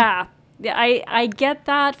 Yeah. I get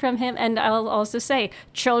that from him, and I'll also say,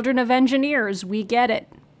 children of engineers, we get it.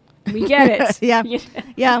 We get it.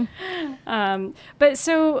 Yeah. But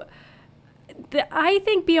so I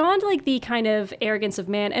think beyond, like, the kind of arrogance of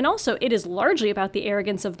man, and also it is largely about the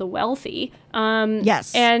arrogance of the wealthy.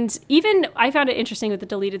 Yes. And even I found it interesting with the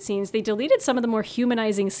deleted scenes. They deleted some of the more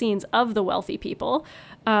humanizing scenes of the wealthy people.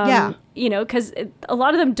 You know, because a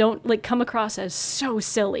lot of them don't, like, come across as so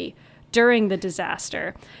silly during the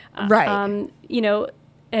disaster. Right. You know,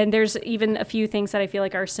 and there's even a few things that I feel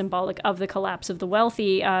like are symbolic of the collapse of the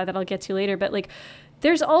wealthy that I'll get to later. But, like,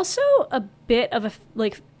 there's also a bit of a,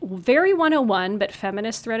 like, very 101 but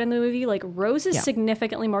feminist thread in the movie. Like, Rose is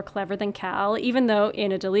significantly more clever than Cal, even though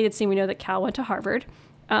in a deleted scene we know that Cal went to Harvard.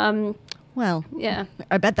 Well, yeah,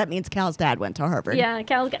 I bet that means Cal's dad went to Harvard. Yeah,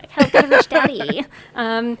 Cal's got a rich daddy.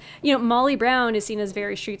 You know, Molly Brown is seen as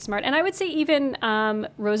very street smart. And I would say even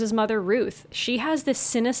Rose's mother, Ruth, she has this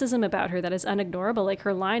cynicism about her that is unignorable. Like,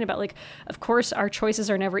 her line about, like, of course our choices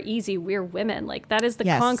are never easy. We're women. Like, that is the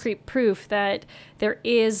concrete proof that there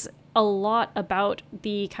is a lot about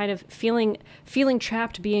the kind of feeling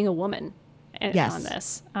trapped being a woman. Yes. on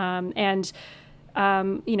this.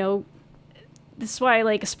 You know, this is why,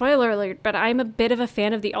 like, spoiler alert, but I'm a bit of a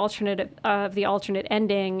fan of the alternate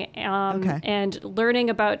ending, and learning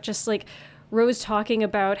about just like Rose talking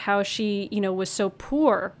about how she, you know, was so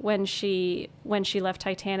poor when she left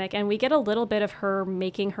Titanic, and we get a little bit of her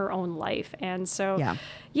making her own life. And so,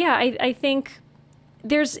 I think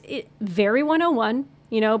there's very 101,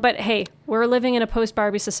 you know, but hey, we're living in a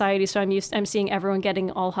post-Barbie society, so I'm seeing everyone getting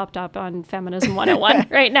all hopped up on feminism 101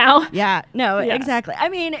 right now. Exactly. I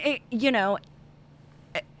mean, you know,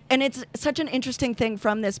 and it's such an interesting thing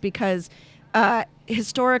from this because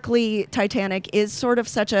historically Titanic is sort of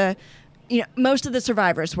such a, you know, most of the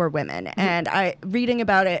survivors were women, and reading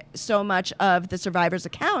about it, so much of the survivors'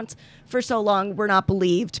 accounts for so long were not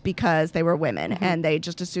believed because they were women, and they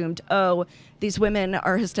just assumed, oh, these women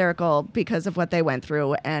are hysterical because of what they went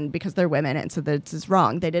through and because they're women, and so this is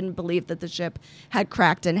wrong. They didn't believe that the ship had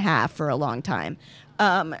cracked in half for a long time.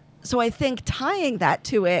 So I think tying that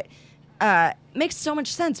to it makes so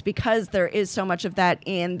much sense because there is so much of that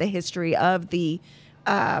in the history of the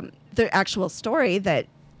actual story that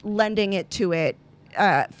lending it to it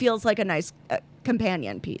feels like a nice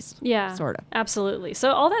companion piece. Yeah, sort of. Absolutely. So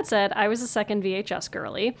all that said, I was a second VHS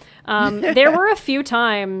girly. There were a few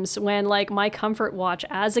times when like my comfort watch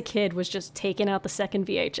as a kid was just taking out the second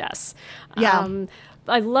VHS.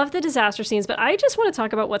 I love the disaster scenes, but I just want to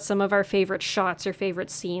talk about what some of our favorite shots or favorite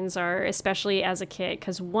scenes are, especially as a kid.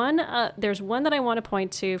 Because there's one that I want to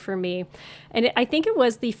point to for me, and I think it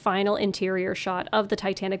was the final interior shot of the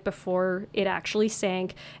Titanic before it actually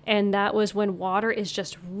sank, and that was when water is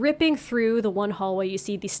just ripping through the one hallway. You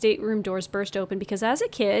see the stateroom doors burst open, because as a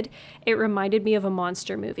kid, it reminded me of a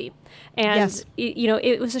monster movie. And,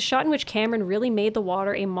 it was a shot in which Cameron really made the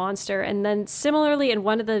water a monster. And then similarly, in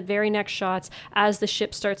one of the very next shots, as the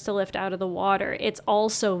ship starts to lift out of the water, it's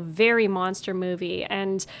also very monster movie.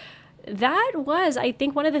 And that was, I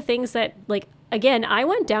think, one of the things that, like, again, I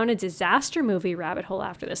went down a disaster movie rabbit hole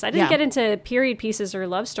after this. I didn't get into period pieces or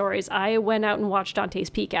love stories. I went out and watched Dante's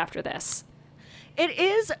Peak after this. It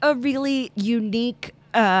is a really unique,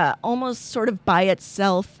 almost sort of by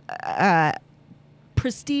itself,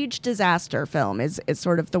 prestige disaster film is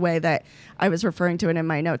sort of the way that I was referring to it in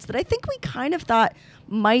my notes, that I think we kind of thought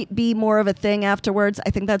might be more of a thing afterwards. I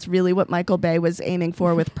think that's really what Michael Bay was aiming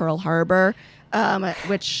for with Pearl Harbor,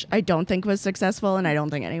 which I don't think was successful, and I don't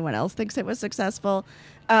think anyone else thinks it was successful.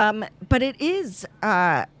 But it is,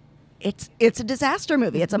 it's a disaster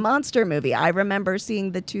movie. It's a monster movie. I remember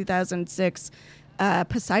seeing the 2006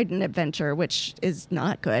 Poseidon Adventure, which is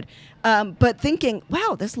not good, but thinking,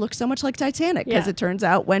 wow, this looks so much like Titanic, because it turns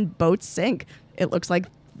out when boats sink, it looks like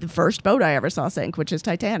the first boat I ever saw sink, which is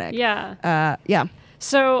Titanic.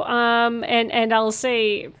 So, and I'll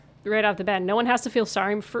say right off the bat, no one has to feel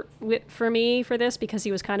sorry for me for this, because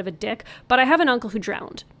he was kind of a dick. But I have an uncle who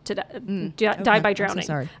drowned, died by drowning. I'm so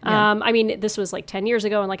sorry. I mean, this was like 10 years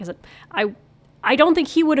ago, and like I said, I don't think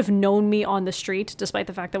he would have known me on the street, despite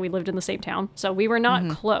the fact that we lived in the same town. So we were not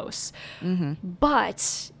close.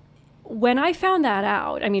 But when I found that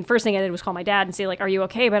out, I mean, first thing I did was call my dad and say, like, are you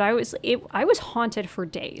okay? But I was haunted for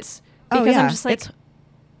days, because I'm just like,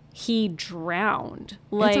 he drowned.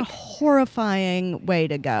 Like, it's a horrifying way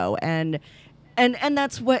to go. And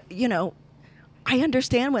that's what, you know, I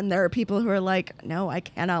understand when there are people who are like, no, I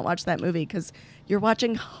cannot watch that movie, because you're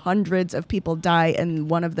watching hundreds of people die in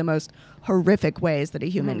one of the most horrific ways that a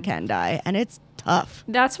human can die, and it's tough.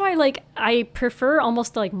 That's why, like, I prefer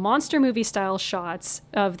almost like monster movie style shots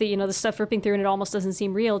of the, you know, the stuff ripping through and it almost doesn't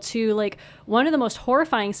seem real, to like one of the most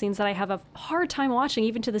horrifying scenes that I have a hard time watching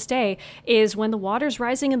even to this day is when the water's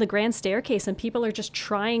rising in the grand staircase and people are just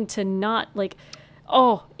trying to not, like,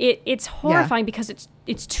 it's horrifying because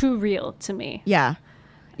it's too real to me. Yeah,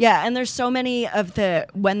 and there's so many of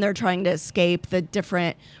when they're trying to escape, the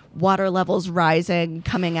different water levels rising,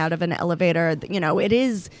 coming out of an elevator, you know,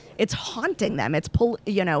 it's haunting them. It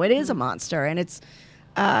is a monster, and it's,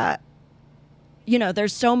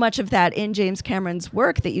 there's so much of that in James Cameron's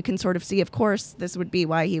work that you can sort of see, of course, this would be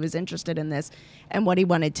why he was interested in this and what he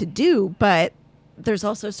wanted to do, but there's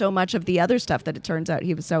also so much of the other stuff that it turns out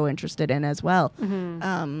he was so interested in as well.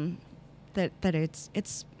 That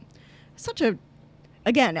it's such a,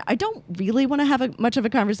 again, I don't really want to have much of a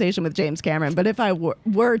conversation with James Cameron, but if I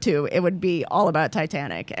were to, it would be all about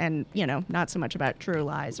Titanic and, you know, not so much about True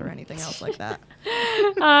Lies or anything else like that.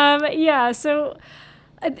 So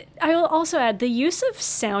I will also add the use of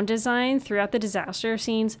sound design throughout the disaster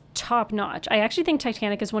scenes, top notch. I actually think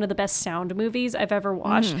Titanic is one of the best sound movies I've ever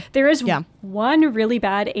watched. There is one really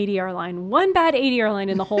bad ADR line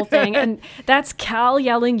in the whole thing, and that's Cal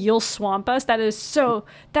yelling, "You'll swamp us." That is so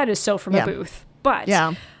from a booth. But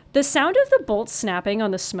the sound of the bolts snapping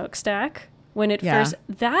on the smokestack when it first,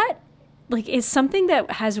 that like is something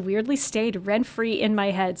that has weirdly stayed rent-free in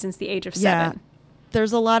my head since the age of 7.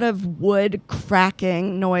 There's a lot of wood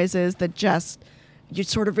cracking noises that just, you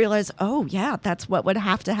sort of realize, oh, yeah, that's what would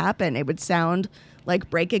have to happen. It would sound like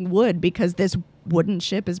breaking wood because this wooden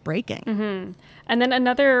ship is breaking. Mm-hmm. And then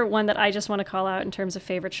another one that I just want to call out in terms of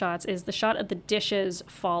favorite shots is the shot of the dishes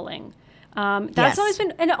falling. That's always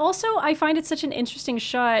been, and also I find it such an interesting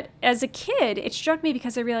shot. As a kid, it struck me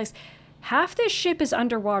because I realized half this ship is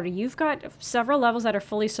underwater. You've got several levels that are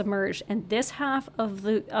fully submerged, and this half of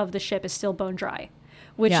the ship is still bone dry,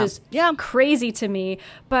 which is crazy to me.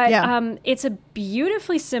 But it's a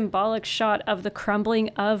beautifully symbolic shot of the crumbling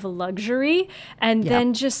of luxury. And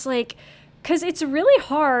then just like, because it's really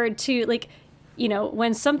hard to, like, you know,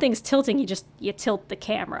 when something's tilting, you tilt the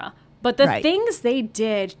camera. But the things they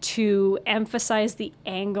did to emphasize the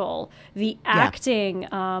angle, the acting,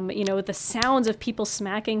 you know, the sounds of people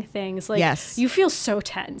smacking things, like you feel so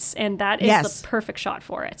tense, and that is the perfect shot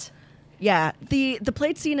for it. Yeah, the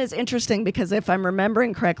plate scene is interesting because if I'm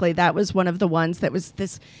remembering correctly, that was one of the ones that was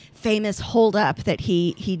this famous holdup that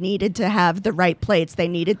he needed to have the right plates. They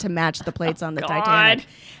needed to match the plates on the Titanic.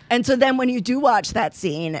 And so then when you do watch that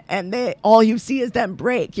scene and all you see is them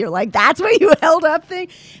break, you're like, that's what you held up thing.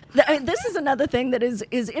 This is another thing that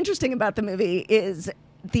is interesting about the movie is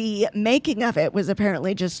the making of it was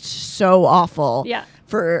apparently just so awful. Yeah.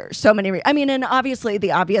 For so many I mean, and obviously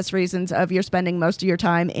the obvious reasons of you're spending most of your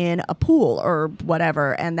time in a pool or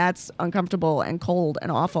whatever, and that's uncomfortable and cold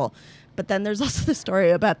and awful. But then there's also the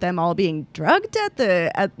story about them all being drugged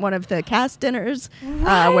at one of the cast dinners,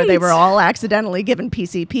 where they were all accidentally given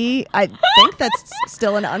PCP. I think that's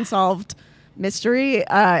still an unsolved mystery.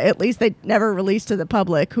 At least they never released to the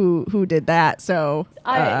public who did that. So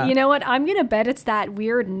you know what? I'm gonna bet it's that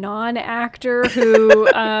weird non-actor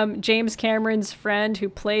who James Cameron's friend who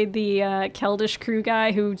played the Keldish crew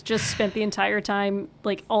guy who just spent the entire time,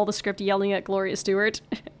 like, all the script yelling at Gloria Stewart.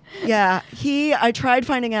 Yeah, I tried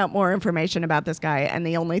finding out more information about this guy, and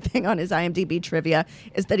the only thing on his IMDb trivia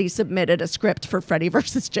is that he submitted a script for Freddy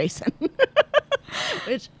vs. Jason,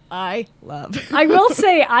 which I love. I will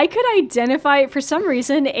say, I could identify, for some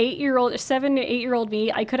reason, 7 to 8 year old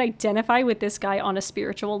me, I could identify with this guy on a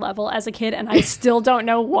spiritual level as a kid, and I still don't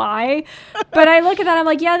know why. But I look at that, I'm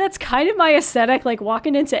like, yeah, that's kind of my aesthetic, like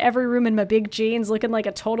walking into every room in my big jeans, looking like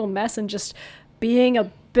a total mess, and just being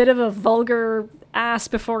a bit of a vulgar ass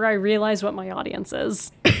before I realize what my audience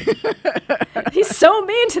is. He's so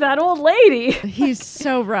mean to that old lady. He's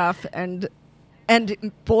so rough, and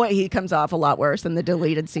boy, he comes off a lot worse in the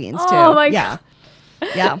deleted scenes too. Oh my God.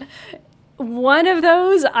 Yeah. One of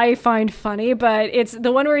those I find funny, but it's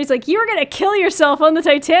the one where he's like, "You were gonna kill yourself on the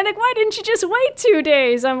Titanic. Why didn't you just wait 2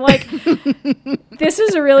 days?" I'm like, this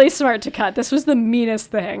is really smart to cut. This was the meanest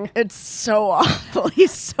thing. It's so awful.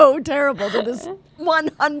 He's so terrible to this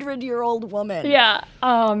 100-year-old woman. Yeah.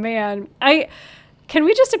 Oh man. Can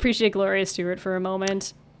we just appreciate Gloria Stewart for a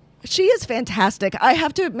moment? She is fantastic. I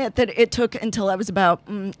have to admit that it took until I was about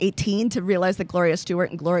 18 to realize that Gloria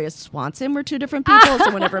Stewart and Gloria Swanson were two different people.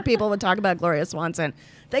 So whenever people would talk about Gloria Swanson,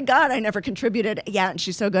 thank God I never contributed. Yeah, and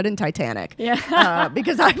she's so good in Titanic. Yeah.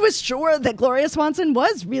 Because I was sure that Gloria Swanson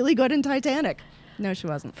was really good in Titanic. No, she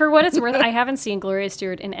wasn't. For what it's worth, I haven't seen Gloria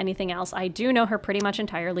Stewart in anything else. I do know her pretty much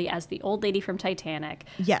entirely as the old lady from Titanic.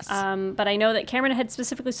 Yes. But I know that Cameron had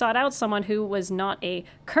specifically sought out someone who was not a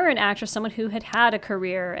current actress, someone who had had a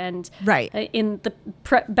career. And in the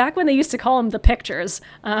back when they used to call them the pictures.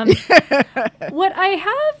 What I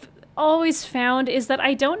have always found is that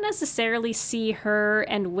I don't necessarily see her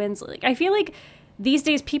and Winslet. I feel like these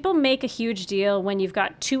days, people make a huge deal when you've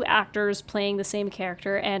got 2 actors playing the same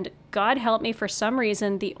character, and God help me, for some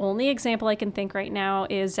reason, the only example I can think right now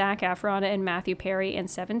is Zac Efron and Matthew Perry in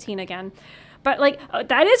 17 again. But, like,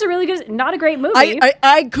 that is a really good, not a great movie.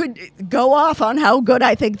 I could go off on how good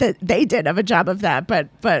I think that they did of a job of that, but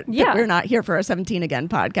we're not here for a 17 Again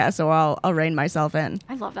podcast, so I'll rein myself in.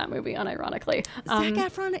 I love that movie, unironically. Zac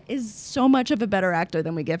Efron is so much of a better actor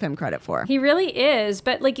than we give him credit for. He really is,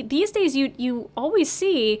 but, like, these days you always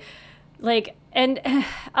see, like, and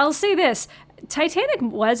I'll say this, Titanic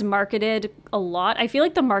was marketed a lot. I feel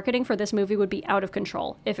like the marketing for this movie would be out of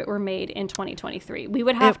control if it were made in 2023. We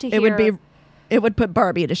would have to hear... It would put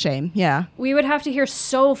Barbie to shame. Yeah. We would have to hear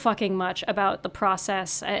so fucking much about the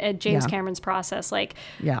process, James Cameron's process. Like,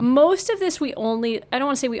 most of this I don't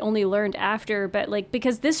want to say we only learned after, but like,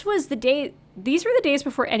 because these were the days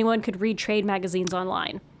before anyone could read trade magazines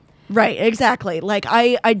online. Right, exactly. Like,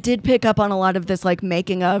 I did pick up on a lot of this, like,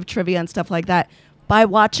 making of trivia and stuff like that by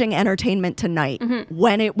watching Entertainment Tonight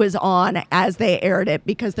when it was on as they aired it,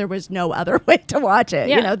 because there was no other way to watch it.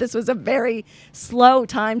 You know, this was a very slow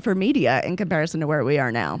time for media in comparison to where we are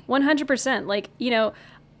now. 100%. Like, you know,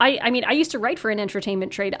 I mean, I used to write for an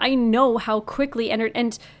entertainment trade. I know how quickly,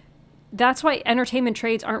 and that's why entertainment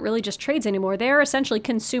trades aren't really just trades anymore. They are essentially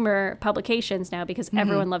consumer publications now, because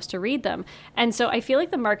everyone loves to read them. And so I feel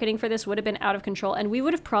like the marketing for this would have been out of control, and we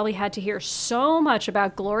would have probably had to hear so much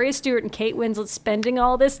about Gloria Stewart and Kate Winslet spending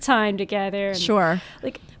all this time together. And, sure.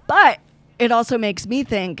 Like, but it also makes me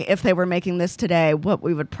think, if they were making this today, what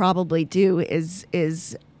we would probably do is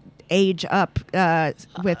age up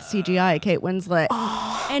with CGI Kate Winslet.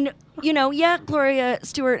 And, you know, Gloria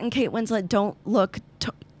Stewart and Kate Winslet don't look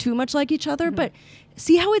too much like each other, but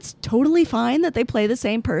see how it's totally fine that they play the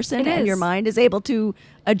same person, and your mind is able to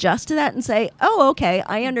adjust to that and say, oh, okay,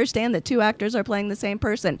 I understand that two actors are playing the same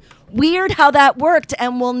person. Weird how that worked,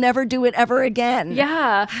 and we'll never do it ever again.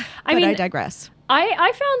 Yeah. I digress.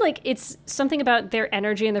 I found like it's something about their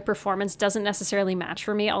energy and their performance doesn't necessarily match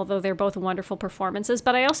for me, although they're both wonderful performances.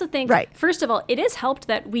 But I also think, first of all, it is helped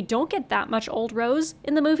that we don't get that much old Rose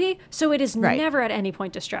in the movie, so it is never at any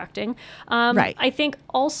point distracting. I think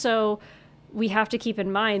also we have to keep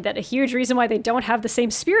in mind that a huge reason why they don't have the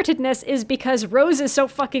same spiritedness is because Rose is so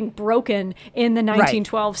fucking broken in the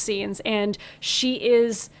 1912 scenes, and she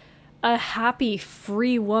is a happy,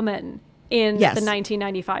 free woman in the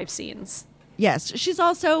 1995 scenes. Yes, she's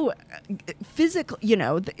also physically, you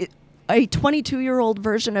know, a 22-year-old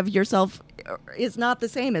version of yourself is not the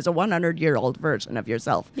same as a 100-year-old version of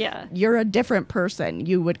yourself. Yeah. You're a different person.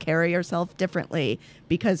 You would carry yourself differently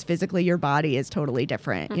because physically your body is totally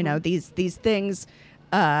different. You know, these things,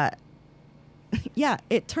 it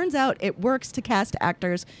turns out it works to cast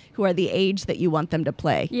actors who are the age that you want them to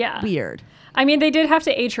play. Yeah. Weird. I mean, they did have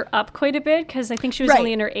to age her up quite a bit because I think she was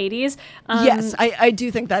only in her 80s. Yes, I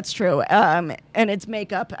do think that's true. And it's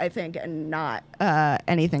makeup, I think, and not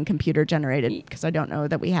anything computer generated, because I don't know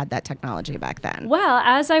that we had that technology back then. Well,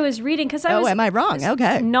 as I was reading, because am I wrong?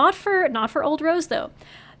 Okay. Not for Old Rose, though.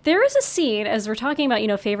 There is a scene, as we're talking about, you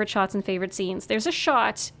know, favorite shots and favorite scenes. There's a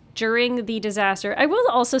shot during the disaster. I will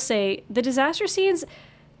also say the disaster scenes.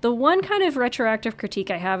 The one kind of retroactive critique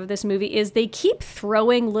I have of this movie is they keep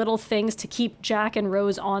throwing little things to keep Jack and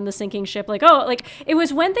Rose on the sinking ship. Like, it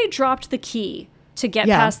was when they dropped the key to get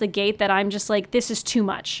past the gate that I'm just like, this is too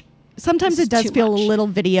much. Sometimes it does feel a little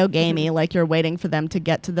video gamey, like you're waiting for them to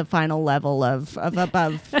get to the final level of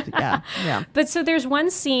above. Yeah. But so there's one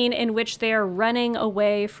scene in which they are running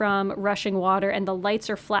away from rushing water and the lights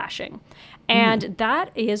are flashing. And that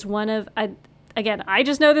is one of, again, I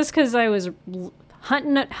just know this because I was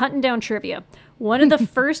hunting down trivia. One of the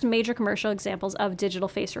first major commercial examples of digital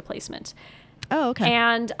face replacement. Oh, okay.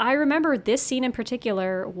 And I remember this scene in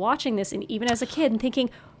particular, watching this, and even as a kid, and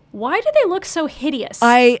thinking, why do they look so hideous?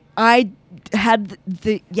 I had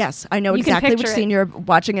I know exactly which scene you're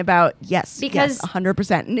watching about. Because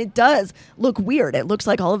 100%. And it does look weird. It looks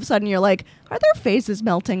like all of a sudden you're like, are their faces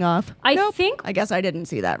melting off? I guess I didn't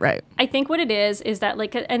see that right. I think what it is that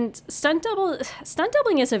like, and stunt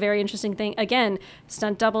doubling is a very interesting thing. Again,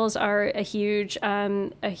 stunt doubles are a huge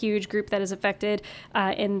group that is affected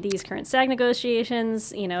in these current SAG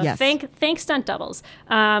negotiations. You know, thank stunt doubles.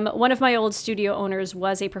 One of my old studio owners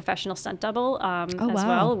was a professional stunt double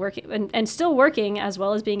well, working and still working, as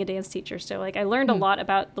well as being a dance teacher. So like I learned a lot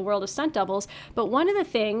about the world of stunt doubles. But one of the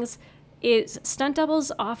things is stunt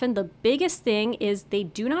doubles, often the biggest thing is they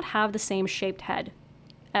do not have the same shaped head.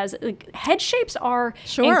 As head shapes are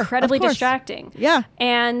incredibly distracting. Yeah.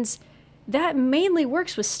 And that mainly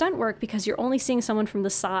works with stunt work because you're only seeing someone from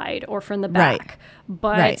the side or from the back.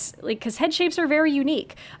 But because head shapes are very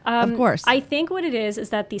unique. Of course. I think what it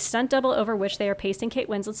is that the stunt double over which they are pasting Kate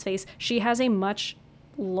Winslet's face, she has a much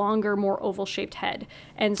longer, more oval shaped head.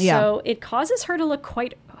 And so it causes her to look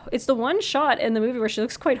it's the one shot in the movie where she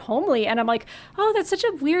looks quite homely. And I'm like, oh, that's such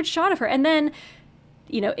a weird shot of her. And then,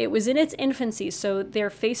 you know, it was in its infancy. So their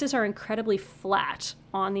faces are incredibly flat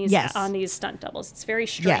on these stunt doubles. It's very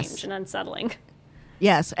strange and unsettling.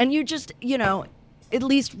 Yes. And you just, you know, at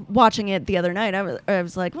least watching it the other night, I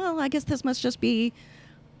was like, well, I guess this must just be,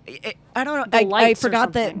 I don't know. I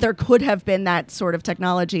forgot that there could have been that sort of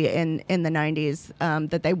technology in the 90s,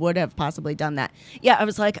 that they would have possibly done that. Yeah, I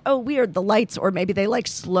was like, oh, weird, the lights, or maybe they like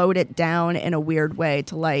slowed it down in a weird way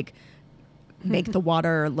to like make the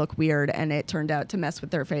water look weird, and it turned out to mess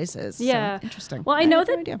with their faces. Yeah. So, interesting. Well, I know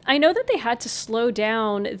that they had to slow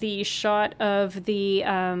down the shot of the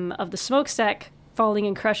smokestack falling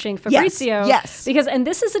and crushing Fabrizio. Yes. Because, and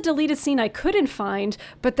this is a deleted scene I couldn't find,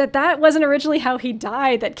 but that wasn't originally how he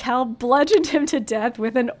died, that Cal bludgeoned him to death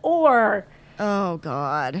with an oar. Oh,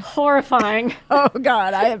 God. Horrifying. Oh,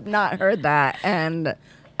 God. I have not heard that. And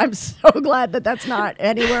I'm so glad that that's not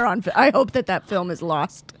anywhere on. I hope that film is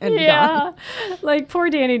lost and gone. Like, poor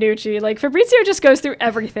Danny Nucci. Like, Fabrizio just goes through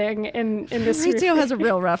everything in this. Fabrizio has a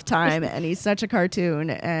real rough time, and he's such a cartoon,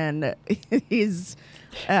 and he's...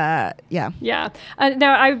 yeah.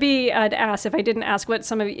 Now I would be asked if I didn't ask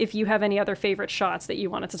if you have any other favorite shots that you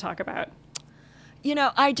wanted to talk about. You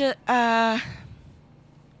know, I just I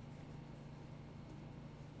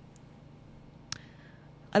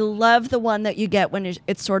love the one that you get when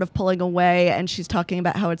it's sort of pulling away, and she's talking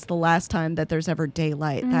about how it's the last time that there's ever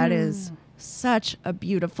daylight. That is such a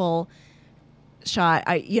beautiful shot.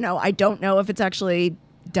 I don't know if it's actually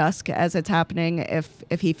dusk as it's happening,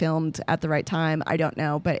 if he filmed at the right time, I don't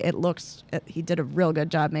know, but he did a real good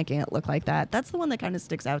job making it look like that. That's the one that kind of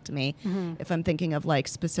sticks out to me if I'm thinking of like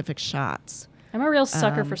specific shots. I'm a real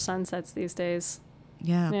sucker for sunsets these days.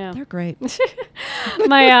 Yeah, they're great.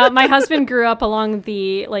 My husband grew up along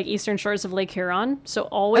the like eastern shores of Lake Huron, so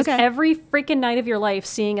always every freaking night of your life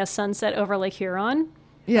seeing a sunset over Lake Huron.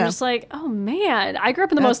 I'm just like, oh man, I grew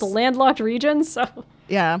up in the most landlocked region, so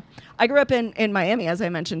yeah. I grew up in Miami, as I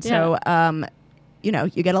mentioned, so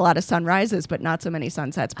you get a lot of sunrises, but not so many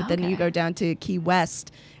sunsets. But then you go down to Key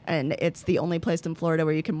West, and it's the only place in Florida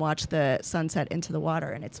where you can watch the sunset into the water,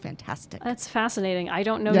 and it's fantastic. That's fascinating. I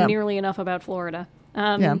don't know nearly enough about Florida.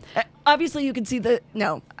 Obviously, you can see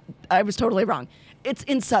no, I was totally wrong. It's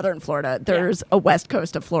in southern Florida. There's a west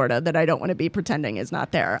coast of Florida that I don't want to be pretending is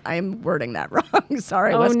not there. I'm wording that wrong.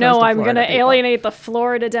 Sorry. Oh, west no, coast of I'm going to people. alienate the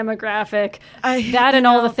Florida demographic. And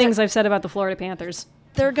all the things I've said about the Florida Panthers.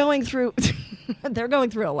 They're going through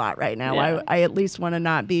a lot right now. Yeah. I at least want to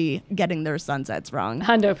not be getting their sunsets wrong.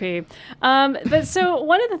 Hundo P. But so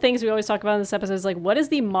one of the things we always talk about in this episode is like, what is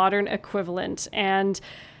the modern equivalent? And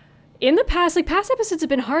in the past, like past episodes have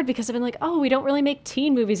been hard because I've been like, oh, we don't really make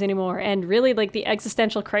teen movies anymore. And really like the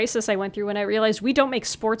existential crisis I went through when I realized we don't make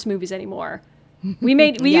sports movies anymore. We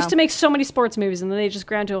used to make so many sports movies and then they just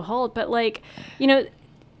ground to a halt. But like, and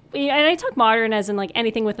I talk modern as in like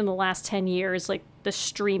anything within the last 10 years, like the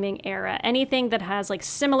streaming era, anything that has like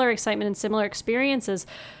similar excitement and similar experiences.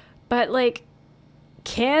 But like,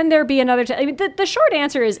 can there be another? The short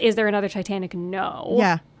answer is there another Titanic? No.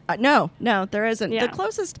 Yeah. No, there isn't. Yeah. The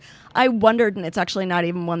closest I wondered, and it's actually not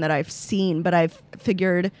even one that I've seen, but I've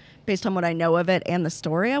figured based on what I know of it and the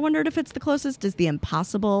story, I wondered if it's the closest is The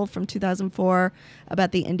Impossible from 2004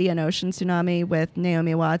 about the Indian Ocean tsunami with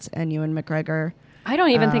Naomi Watts and Ewan McGregor. I don't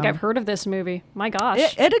even think I've heard of this movie. My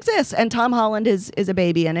gosh. It exists, and Tom Holland is a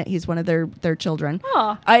baby in it. He's one of their children.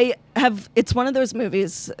 Oh. It's one of those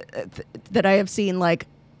movies that I have seen like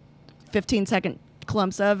 15-second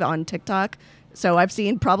clumps of on TikTok. So I've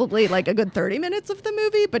seen probably like a good 30 minutes of the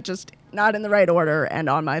movie, but just not in the right order and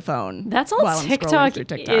on my phone. That's all TikTok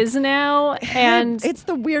is now. And it's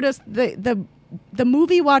the weirdest. The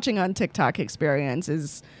movie watching on TikTok experience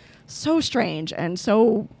is so strange and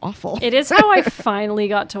so awful. It is how I finally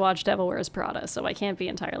got to watch Devil Wears Prada, so I can't be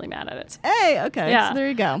entirely mad at it. Hey, okay. Yeah. So there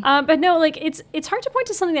you go. But no, like it's hard to point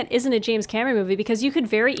to something that isn't a James Cameron movie because you could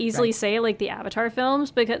very easily say like the Avatar films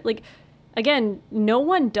because like, again, no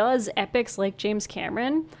one does epics like James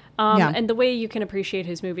Cameron. And the way you can appreciate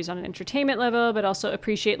his movies on an entertainment level, but also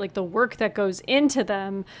appreciate like the work that goes into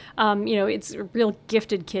them. It's real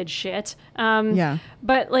gifted kid shit.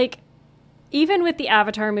 But like, even with the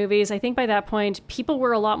Avatar movies, I think by that point, people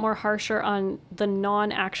were a lot more harsher on the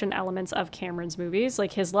non-action elements of Cameron's movies,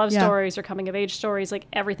 like his love stories or coming-of-age stories, like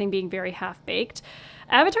everything being very half-baked.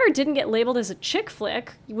 Avatar didn't get labeled as a chick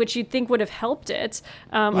flick, which you'd think would have helped it,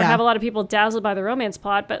 or have a lot of people dazzled by the romance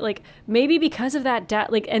plot. But like maybe because of that,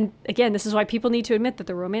 and again, this is why people need to admit that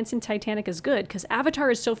the romance in Titanic is good because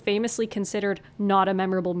Avatar is so famously considered not a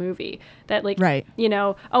memorable movie that like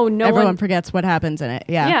everyone forgets what happens in it.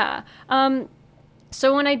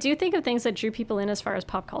 So when I do think of things that drew people in as far as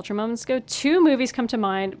pop culture moments go, two movies come to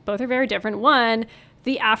mind. Both are very different. One,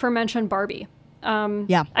 the aforementioned Barbie.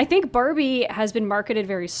 I think Barbie has been marketed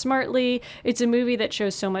very smartly. It's a movie that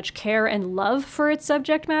shows so much care and love for its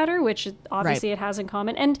subject matter, which obviously it has in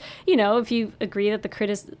common. And, if you agree that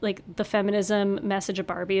the feminism message of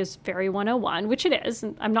Barbie is very 101, which it is,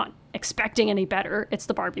 and I'm not expecting any better. It's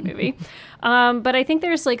the Barbie movie. But I think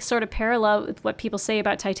there's like sort of parallel with what people say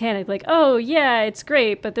about Titanic. Like, oh yeah, it's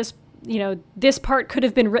great, but this this part could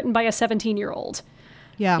have been written by a 17-year-old.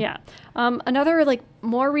 Yeah. Yeah. Another like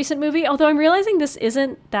more recent movie, although I'm realizing this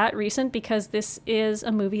isn't that recent because this is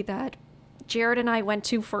a movie that Jared and I went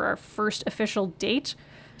to for our first official date.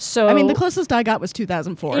 So I mean, the closest I got was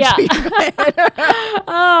 2004. Yeah. So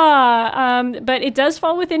but it does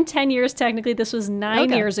fall within 10 years. Technically, this was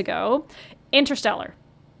 9 years ago. Interstellar.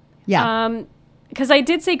 Yeah. Because I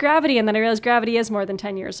did say Gravity, and then I realized Gravity is more than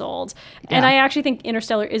 10 years old. Yeah. And I actually think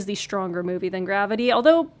Interstellar is the stronger movie than Gravity,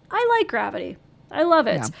 although I like Gravity. I love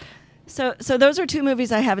it. Yeah. So those are two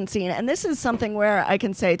movies I haven't seen. And this is something where I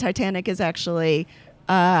can say Titanic is actually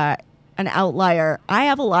an outlier. I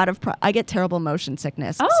have a lot of... I get terrible motion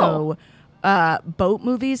sickness. Oh. So boat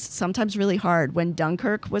movies, sometimes really hard. When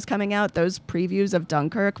Dunkirk was coming out, those previews of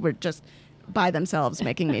Dunkirk were just... by themselves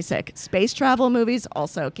making me sick. Space travel movies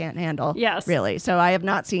also can't handle. Yes. Really. So I have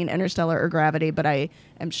not seen Interstellar or Gravity, but I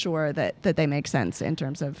am sure that they make sense in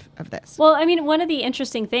terms of this. Well, I mean, one of the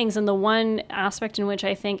interesting things, and the one aspect in which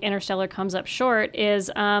I think Interstellar comes up short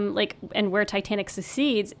is and where Titanic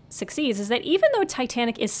succeeds is that even though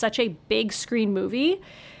Titanic is such a big screen movie,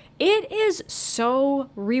 it is so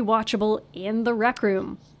rewatchable in the Rec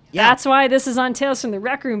Room. Yeah. That's why this is on Tales from the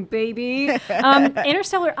Rec Room, baby.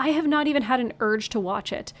 Interstellar, I have not even had an urge to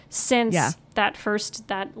watch it since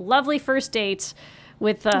that lovely first date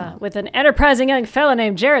with an enterprising young fella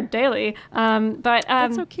named Jared Daly.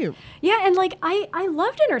 That's so cute. Yeah, and I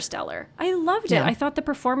loved Interstellar. I loved it. Yeah. I thought the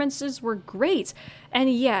performances were great.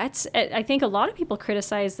 And yet, I think a lot of people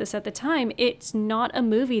criticized this at the time. It's not a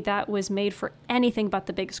movie that was made for anything but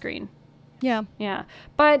the big screen. Yeah. Yeah.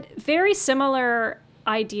 But very similar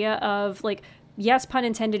idea of yes, pun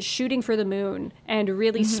intended, shooting for the moon and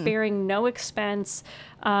really sparing no expense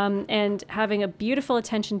and having a beautiful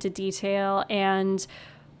attention to detail and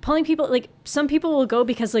pulling people, some people will go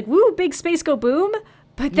because woo, big space go boom,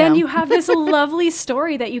 but then you have this lovely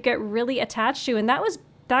story that you get really attached to. And that was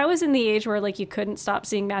in the age where you couldn't stop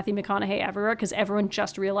seeing Matthew McConaughey everywhere because everyone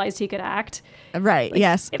just realized he could act. Right.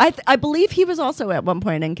 Yes. I believe he was also at one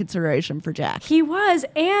point in consideration for Jack. He was,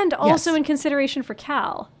 and also in consideration for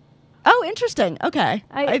Cal. Oh, interesting. Okay.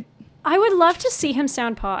 I would love to see him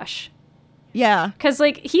sound posh. Yeah. Because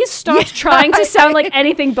he's stopped trying to sound like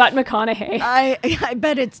anything but McConaughey. I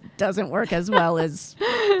bet it doesn't work as well as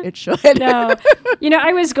it should. No.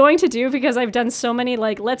 I was going to do, because I've done so many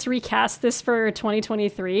let's recast this for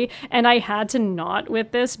 2023, and I had to not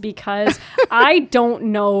with this because I don't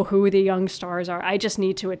know who the young stars are. I just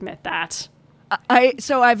need to admit that.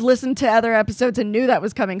 So I've listened to other episodes and knew that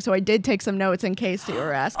was coming, so I did take some notes in case you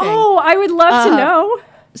were asking. Oh, I would love to know.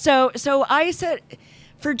 So I said,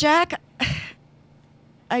 for Jack,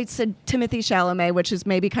 I said Timothée Chalamet, which is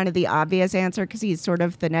maybe kind of the obvious answer because he's sort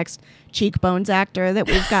of the next cheekbones actor that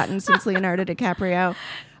we've gotten since Leonardo DiCaprio.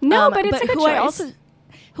 No, but it's a good choice.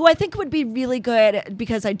 Who I think would be really good,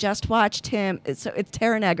 because I just watched him. So it's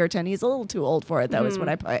Taron Egerton. He's a little too old for it, though, is what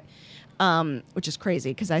I put. Which is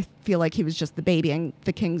crazy because I feel like he was just the baby in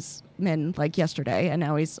The Kingsman yesterday, and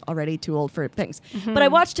now he's already too old for things. But I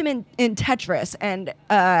watched him in Tetris and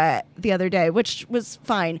the other day, which was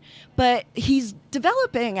fine. But he's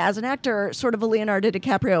developing as an actor sort of a Leonardo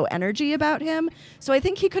DiCaprio energy about him. So I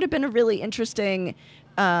think he could have been a really interesting,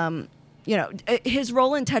 his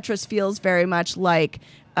role in Tetris feels very much like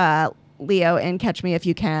Leo in Catch Me If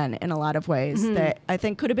You Can in a lot of ways that I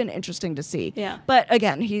think could have been interesting to see. Yeah. But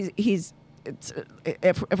again,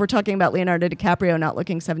 if we're talking about Leonardo DiCaprio not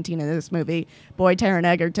looking 17 in this movie, boy, Taron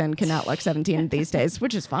Egerton cannot look 17 these days,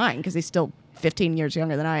 which is fine because he's still 15 years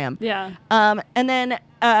younger than I am. Yeah. And then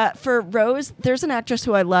for Rose, there's an actress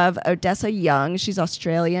who I love, Odessa Young. She's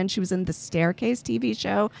Australian. She was in the Staircase TV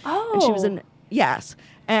show. Oh. And she was in, yes.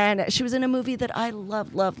 And she was in a movie that I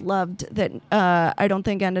loved that I don't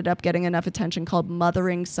think ended up getting enough attention, called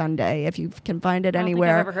Mothering Sunday. If you can find it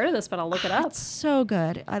anywhere. I don't think I've ever heard of this, but I'll look it up. It's so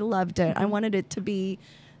good. I loved it. I wanted it to be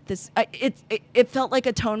this. It felt like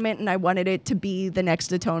Atonement, and I wanted it to be the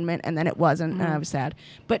next Atonement, and then it wasn't, and I was sad.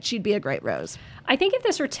 But she'd be a great Rose. I think if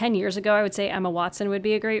this were 10 years ago, I would say Emma Watson would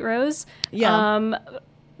be a great Rose. Yeah.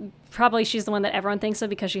 Probably she's the one that everyone thinks of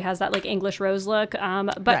because she has that English Rose look.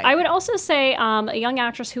 But Right. I would also say a young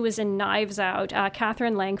actress who was in Knives Out,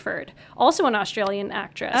 Catherine Langford, also an Australian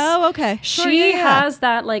actress. Oh, okay. Sure, She yeah. has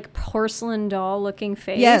that porcelain doll looking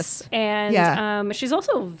face. Yes. And she's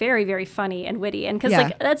also very, very funny and witty. And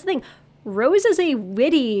because that's the thing. Rose is a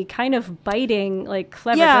witty, kind of biting,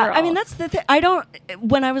 clever girl. I mean, that's the thing.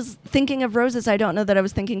 When I was thinking of roses, I don't know that I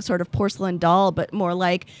was thinking sort of porcelain doll, but more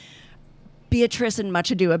like Beatrice in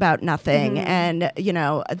Much Ado About Nothing, and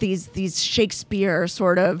these Shakespeare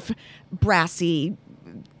sort of brassy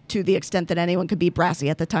to the extent that anyone could be brassy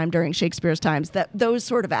at the time during Shakespeare's times, that those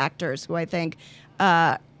sort of actors who I think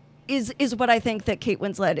is what I think that Kate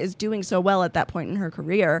Winslet is doing so well at that point in her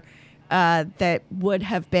career, that would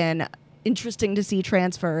have been interesting to see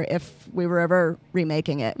transfer if we were ever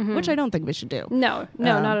remaking it, which I don't think we should do. No,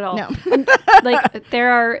 not at all. No. Like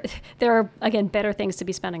there are again better things to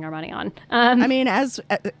be spending our money on. I mean, as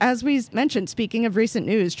we mentioned, speaking of recent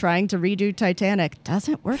news, trying to redo Titanic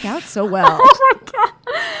doesn't work out so well. Oh my god.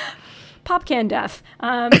 Pop can death.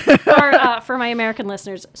 Or for my American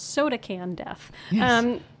listeners, soda can death.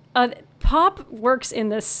 Yes. Pop works in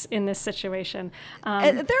this situation.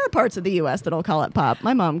 There are parts of the U.S. that'll call it pop.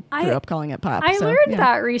 My mom grew up calling it pop. I learned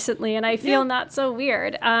that recently, and I feel not so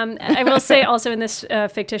weird. I will say also in this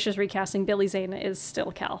fictitious recasting, Billy Zane is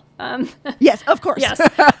still Cal. Yes, of course. Yes.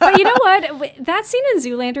 But you know what? That scene in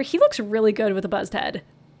Zoolander, he looks really good with a buzzed head.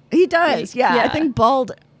 He does, yeah. I think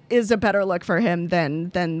bald is a better look for him than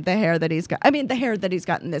the hair that he's got. I mean, the hair that he's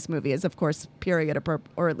got in this movie is, of course, period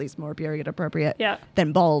appropriate, or at least more period appropriate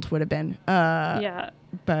than bald would have been.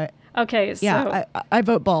 But okay, so yeah, I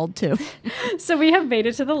vote bald too. So we have made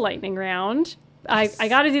it to the lightning round. Yes. I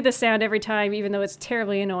got to do the sound every time, even though it's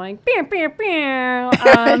terribly annoying. No,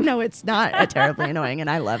 it's not terribly annoying, and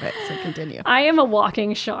I love it. So continue. I am a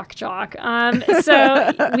walking shock jock.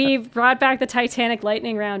 So we've brought back the Titanic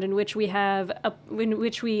lightning round, in which we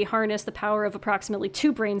harness the power of approximately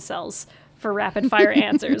 2 brain cells for rapid fire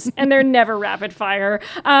answers, and they're never rapid fire.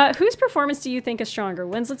 Whose performance do you think is stronger,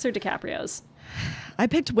 Winslet's or DiCaprio's? I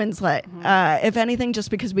picked Winslet, if anything, just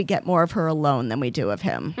because we get more of her alone than we do of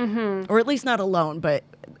him, or at least not alone, but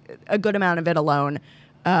a good amount of it alone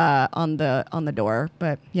on the door.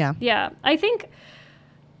 But yeah, I think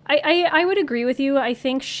I would agree with you. I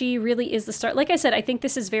think she really is the star. Like I said, I think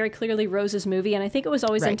this is very clearly Rose's movie, and I think it was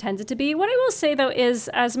always intended to be. What I will say, though, is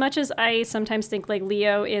as much as I sometimes think like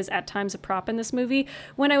Leo is at times a prop in this movie,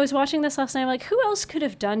 when I was watching this last night, I'm like, who else could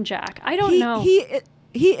have done Jack? I don't know.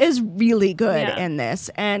 He is really good in this,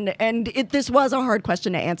 and this was a hard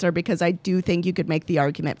question to answer, because I do think you could make the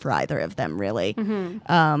argument for either of them, really.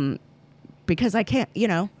 Because I can't,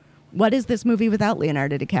 what is this movie without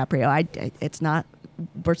Leonardo DiCaprio? It's not.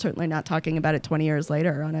 We're certainly not talking about it 20 years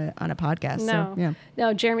later on a podcast.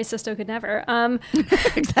 No, Jeremy Sisto could never.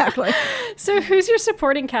 Exactly. So who's your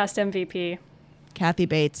supporting cast MVP? Kathy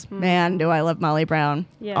Bates. Man, do I love Molly Brown.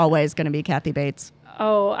 Yeah. Always going to be Kathy Bates.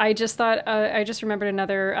 Oh, I just thought, I just remembered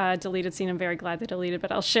another deleted scene. I'm very glad they deleted,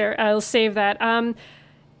 but I'll save that.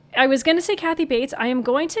 I was going to say Kathy Bates. I am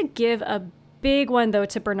going to give a big one, though,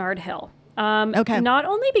 to Bernard Hill. Okay. Not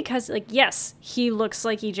only because, yes, he looks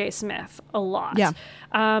like E.J. Smith a lot. Yeah.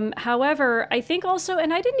 However, I think also,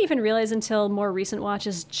 and I didn't even realize until more recent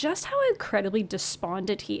watches, just how incredibly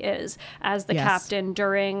despondent he is as the captain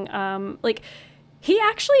during, he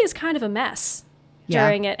actually is kind of a mess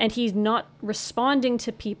during it, and he's not responding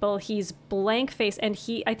to people. He's blank face, and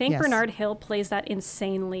I think Bernard Hill plays that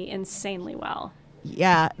insanely well.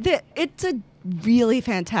 Yeah, it's a really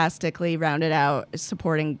fantastically rounded out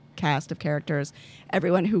supporting cast of characters.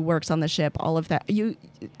 Everyone who works on the ship, all of that.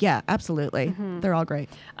 Absolutely. They're all great.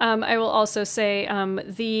 I will also say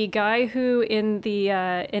the guy who in the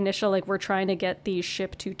initial, we're trying to get the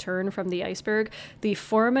ship to turn from the iceberg, the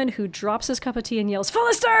foreman who drops his cup of tea and yells, "Full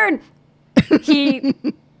astern!" He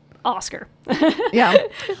Oscar. Yeah.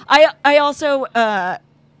 I also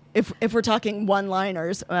if we're talking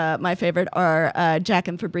one-liners, my favorite are Jack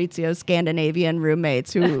and Fabrizio's Scandinavian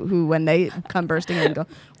roommates who when they come bursting in go,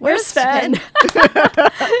 "Where's Sven?"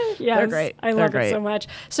 Yes, they're great. I love it so much.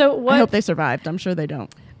 So I hope they survived. I'm sure they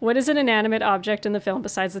don't. What is an inanimate object in the film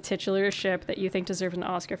besides the titular ship that you think deserves an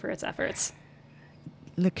Oscar for its efforts?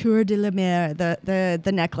 Le Coeur de la Mer,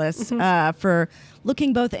 the necklace, for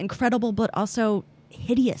looking both incredible but also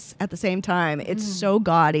hideous at the same time. It's so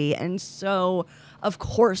gaudy, and so, of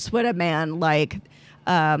course, what a man like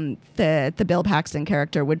the Bill Paxton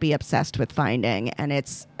character would be obsessed with finding. And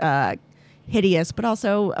it's hideous, but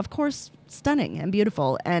also, of course, stunning and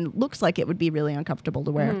beautiful, and looks like it would be really uncomfortable to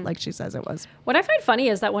wear, like she says it was. What I find funny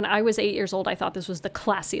is that when I was 8 years old, I thought this was the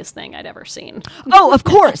classiest thing I'd ever seen. Oh, of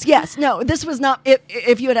course, yes. No, this was not.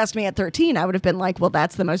 If you had asked me at 13, I would have been like, well,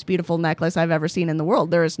 that's the most beautiful necklace I've ever seen in the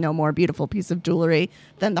world. There is no more beautiful piece of jewelry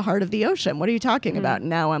than the heart of the ocean. What are you talking about? And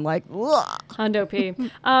now I'm like, ugh. Hundo P.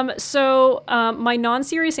 So my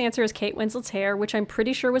non-serious answer is Kate Winslet's hair, which I'm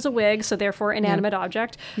pretty sure was a wig, so therefore inanimate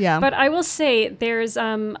object. Yeah. But I will say there's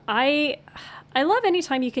I love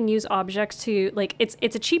anytime you can use objects to, like, it's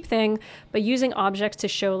a cheap thing, but using objects to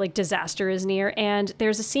show like disaster is near. And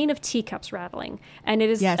there's a scene of teacups rattling, and it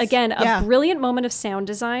is again a brilliant moment of sound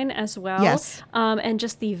design as well. Yes. And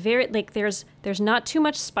just the very, like, there's not too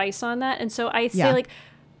much spice on that, and so I say like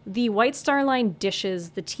the White Star Line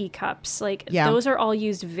dishes, the teacups, like those are all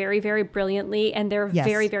used very, very brilliantly, and they're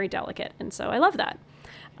very, very delicate, and so I love that.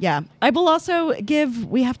 Yeah. I will also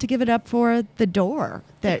we have to give it up for the door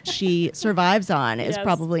that she survives on is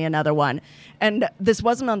probably another one. And this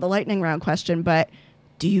wasn't on the lightning round question, but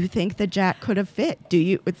do you think that Jack could have fit?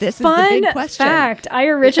 This is the big question. Fun fact. I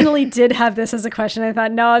originally did have this as a question. I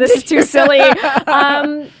thought, no, this is too silly.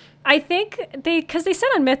 I think because they said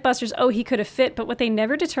on Mythbusters, he could have fit. But what they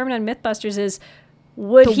never determined on Mythbusters is,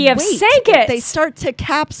 would he have sank it? They start to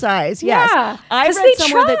capsize. Yes. Yeah, I read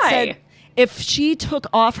somewhere that said, if she took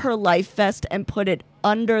off her life vest and put it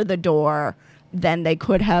under the door, then they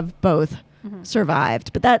could have both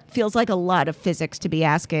survived. But that feels like a lot of physics to be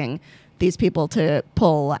asking these people to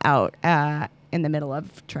pull out in the middle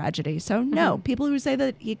of tragedy. So no, people who say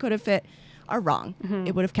that he could have fit are wrong.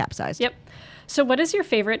 It would have capsized. Yep. So what is your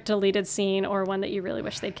favorite deleted scene, or one that you really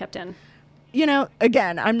wish they'd kept in? You know,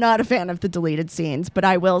 again, I'm not a fan of the deleted scenes, but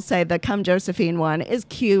I will say the Come Josephine one is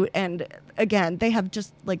cute. And again, they have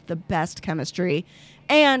just like the best chemistry.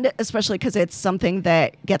 And especially because it's something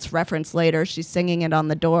that gets referenced later. She's singing it on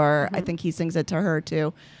the door. I think he sings it to her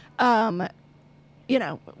too. You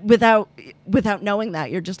know, without knowing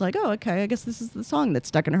that, you're just like, oh, okay, I guess this is the song that's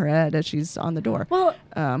stuck in her head as she's on the door. Well,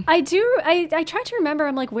 I try to remember,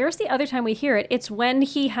 I'm like, where's the other time we hear it? It's when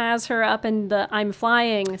he has her up in the I'm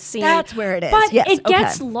flying scene. That's where it is. But it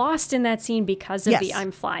gets lost in that scene because of the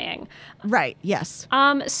I'm flying. Right, yes.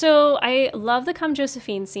 So I love the Come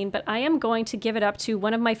Josephine scene, but I am going to give it up to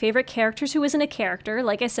one of my favorite characters who isn't a character.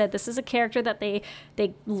 Like I said, this is a character that they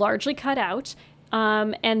largely cut out.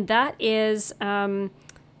 And that is, I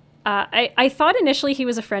thought initially he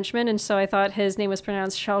was a Frenchman, and so I thought his name was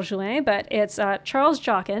pronounced Charles Jouin, but it's Charles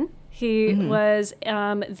Jockin. He was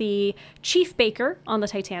the chief baker on the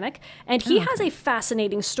Titanic, and he has a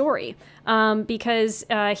fascinating story because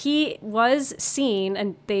he was seen,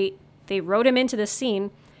 and they wrote him into this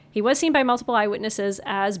scene. He was seen by multiple eyewitnesses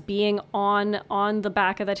as being on the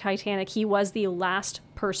back of the Titanic. He was the last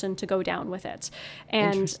person to go down with it.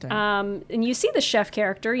 And you see the chef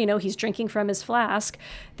character, you know, he's drinking from his flask.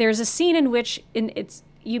 There's a scene in which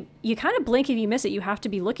you kind of blink if you miss it. You have to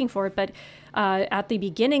be looking for it. But at the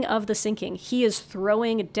beginning of the sinking, he is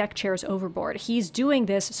throwing deck chairs overboard. He's doing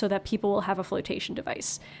this so that people will have a flotation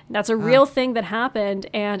device. And that's a real thing that happened.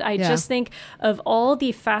 And I just think of all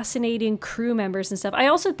the fascinating crew members and stuff. I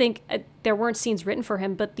also think there weren't scenes written for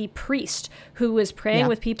him, but the priest who was praying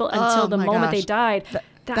with people until the moment they died.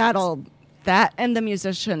 That and the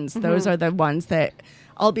musicians, those are the ones that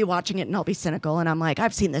I'll be watching it and I'll be cynical and I'm like,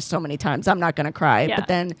 I've seen this so many times, I'm not going to cry. But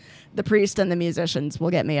then the priest and the musicians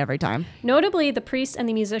will get me every time. Notably, the priest and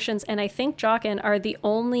the musicians, and I think Jockin, are the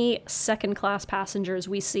only second-class passengers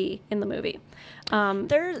we see in the movie.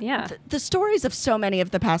 The stories of so many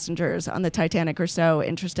of the passengers on the Titanic are so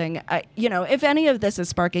interesting. If any of this is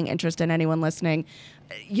sparking interest in anyone listening,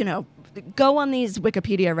 go on these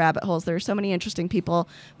Wikipedia rabbit holes. There are so many interesting people.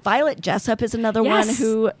 Violet Jessup is another one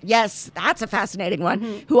who, that's a fascinating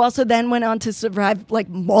one, who also then went on to survive like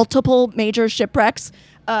multiple major shipwrecks.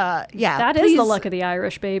 That is the luck of the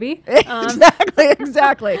Irish, baby.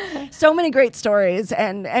 Exactly. So many great stories,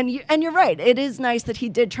 and you're right. It is nice that he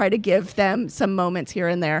did try to give them some moments here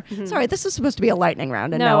and there. Sorry, this is supposed to be a lightning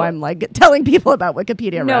round, and now I'm like telling people about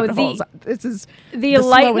Wikipedia rabbit holes. This is the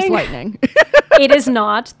slowest lightning. It is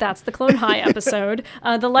not. That's the Clone High episode.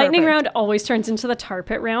 The lightning round always turns into the tar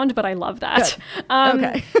pit round, but I love that.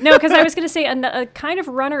 Okay. No, because I was going to say a kind of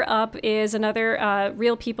runner-up is another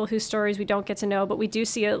real people whose stories we don't get to know, but we do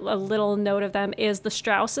see a little note of them, is the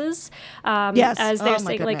Strausses. As they're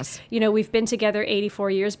saying, like, we've been together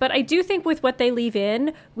 84 years. But I do think with what they leave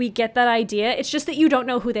in, we get that idea. It's just that you don't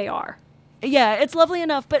know who they are. Yeah, it's lovely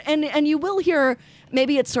enough, but and you will hear,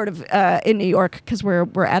 maybe it's sort of in New York because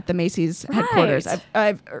we're at the Macy's headquarters.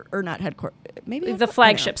 Or not headquarters, maybe the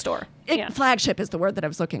flagship store. Flagship is the word that I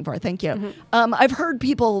was looking for. Thank you. I've heard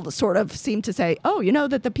people sort of seem to say, "Oh,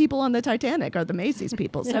 that the people on the Titanic are the Macy's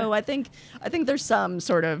people." So I think there's some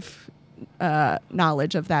sort of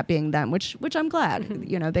knowledge of that being them, which I'm glad.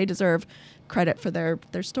 They deserve credit for their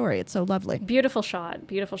story. It's so lovely. Beautiful shot.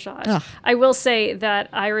 Ugh. I will say that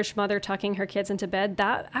Irish mother tucking her kids into bed,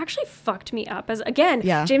 that actually fucked me up.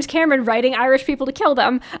 James Cameron writing Irish people to kill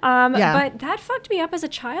them. But that fucked me up as a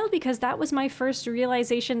child because that was my first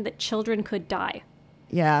realization that children could die.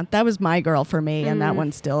 Yeah, that was my girl for me, and that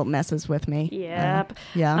one still messes with me. Yep.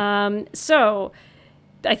 Yeah. So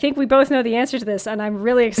I think we both know the answer to this, and I'm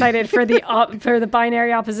really excited for the for the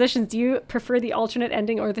binary oppositions. Do you prefer the alternate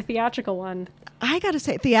ending or the theatrical one? I gotta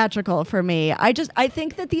say theatrical for me. I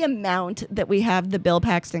think that the amount that we have the Bill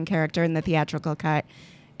Paxton character in the theatrical cut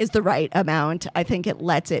is the right amount. I think it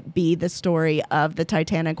lets it be the story of the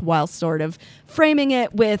Titanic while sort of framing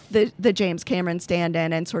it with the James Cameron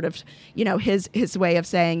stand-in and sort of, his way of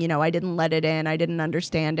saying, I didn't let it in, I didn't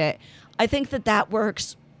understand it. I think that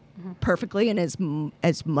works perfectly and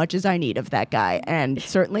as much as I need of that guy, and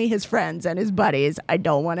certainly his friends and his buddies. I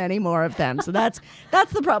don't want any more of them. So that's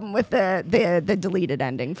the problem with the deleted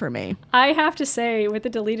ending for me. I have to say, with the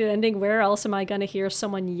deleted ending, where else am I going to hear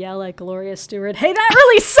someone yell at Gloria Stewart, "Hey, that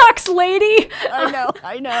really sucks, lady"?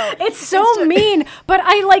 I know. It's so mean,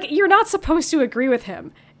 but you're not supposed to agree with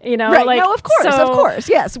him. Right? No, of course.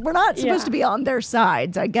 Yes, we're not supposed to be on their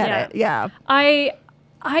sides. I get it. Yeah.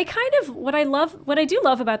 I kind of, what I do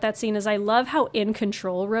love about that scene is I love how in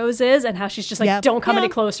control Rose is and how she's just like, don't come any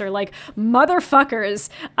closer, like, motherfuckers.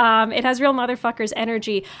 It has real motherfuckers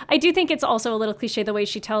energy. I do think it's also a little cliche the way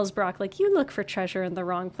she tells Brock, like, you look for treasure in the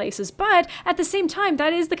wrong places. But at the same time,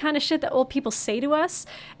 that is the kind of shit that old people say to us.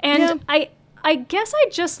 And I guess I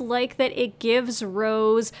just like that it gives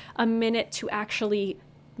Rose a minute to actually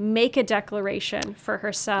make a declaration for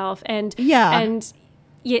herself. And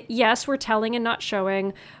yes, we're telling and not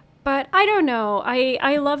showing, but I don't know.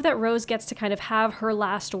 I love that Rose gets to kind of have her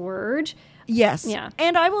last word. Yes. Yeah.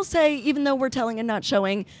 And I will say, even though we're telling and not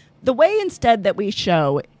showing, the way instead that we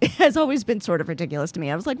show has always been sort of ridiculous to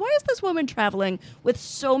me. I was like, why is this woman traveling with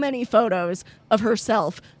so many photos of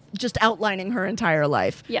herself just outlining her entire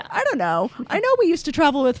life? Yeah. I don't know. I know we used to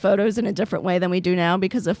travel with photos in a different way than we do now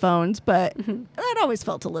because of phones, but that always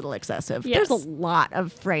felt a little excessive. Yes. There's a lot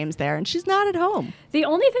of frames there, and she's not at home. The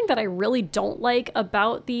only thing that I really don't like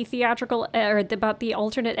about the theatrical or about the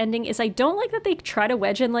alternate ending is I don't like that they try to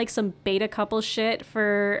wedge in like some beta couple shit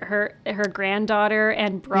for her granddaughter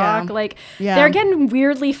and Brock. They're getting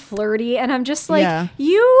weirdly flirty, and I'm just like,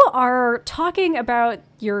 you are talking about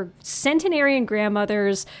your centenarian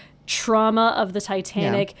grandmother's trauma of the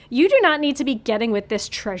Titanic. You do not need to be getting with this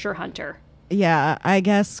treasure hunter. Yeah, I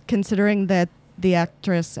guess considering that the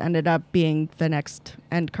actress ended up being the next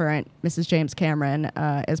and current Mrs. James Cameron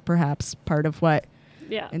is perhaps part of what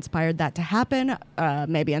inspired that to happen.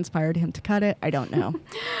 Maybe inspired him to cut it. I don't know.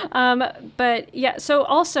 But yeah, so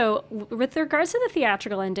also with regards to the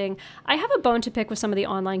theatrical ending, I have a bone to pick with some of the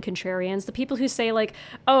online contrarians, the people who say like,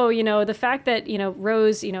 oh, the fact that,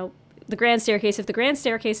 Rose, the grand staircase, if the grand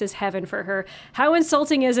staircase is heaven for her, how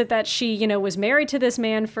insulting is it that she, was married to this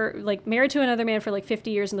man married to another man for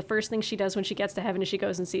 50 years, and the first thing she does when she gets to heaven is she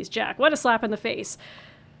goes and sees Jack. What a slap in the face.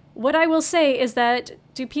 What I will say is that,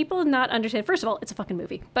 do people not understand? First of all, it's a fucking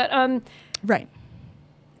movie. But right.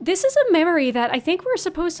 This is a memory that I think we're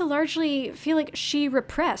supposed to largely feel like she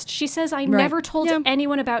repressed. She says, I never told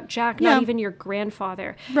anyone about Jack, not even your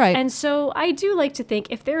grandfather. Right. And so I do like to think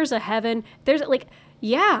if there's a heaven, there's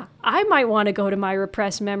I might want to go to my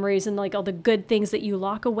repressed memories and all the good things that you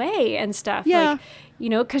lock away and stuff. Yeah.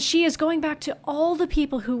 Because she is going back to all the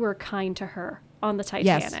people who were kind to her on the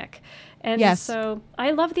Titanic. Yes. And so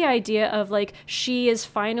I love the idea of she is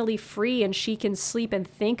finally free and she can sleep and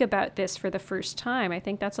think about this for the first time. I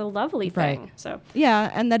think that's a lovely thing. Right. So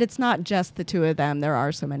and that it's not just the two of them. There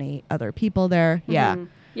are so many other people there. Yeah.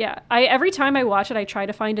 Yeah. Every time I watch it, I try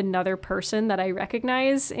to find another person that I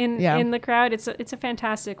recognize in the crowd. It's a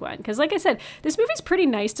fantastic one. Because like I said, this movie's pretty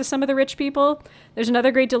nice to some of the rich people. There's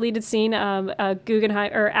another great deleted scene,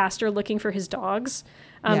 Guggenheim or Astor looking for his dogs.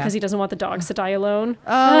 Because he doesn't want the dogs to die alone.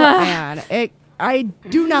 Oh, man. I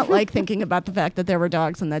do not like thinking about the fact that there were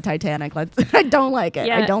dogs in the Titanic. I don't like it.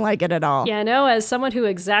 I don't like it at all. Yeah, no, as someone who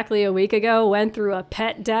exactly a week ago went through a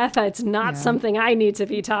pet death, it's not something I need to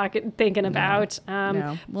be thinking about.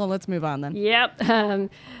 No. Well, let's move on then. Yep.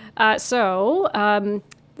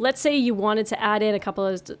 Let's say you wanted to add in a couple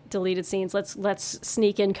of deleted scenes. Let's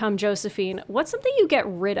sneak in Come Josephine. What's something you get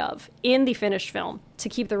rid of in the finished film to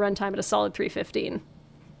keep the runtime at a solid 3:15?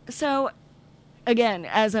 So, again,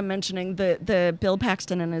 as I'm mentioning, the Bill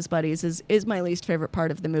Paxton and his buddies is my least favorite part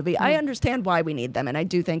of the movie. I understand why we need them, and I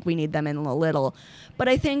do think we need them in a little. But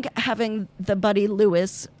I think having the buddy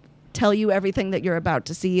Lewis tell you everything that you're about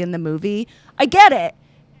to see in the movie, I get it.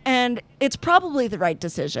 And it's probably the right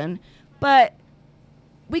decision. But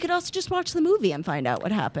we could also just watch the movie and find out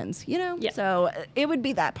what happens, you know? Yeah. So it would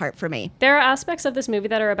be that part for me. There are aspects of this movie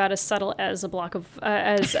that are about as subtle as a block of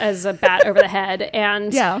as a bat over the head,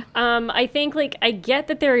 and I think like I get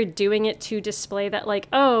that they're doing it to display that like,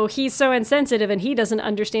 oh, he's so insensitive and he doesn't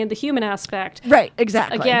understand the human aspect. Right,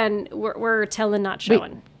 exactly. Again, we're telling, not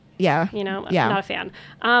showing. You know, I'm not a fan.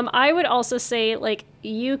 I would also say like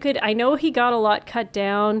I know he got a lot cut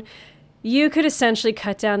down. You could essentially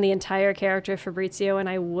cut down the entire character of Fabrizio and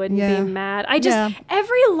I wouldn't be mad.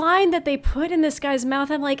 Every line that they put in this guy's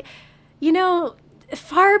mouth, I'm like, you know,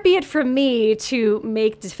 far be it from me to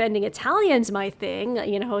make defending Italians my thing.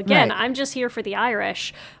 You know, again, I'm just here for the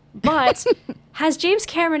Irish. But has James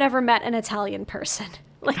Cameron ever met an Italian person?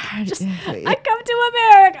 Like, just, I come to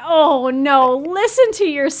America. Oh, no, listen to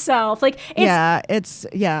yourself. Like, he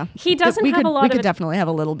doesn't have a lot of... We could definitely have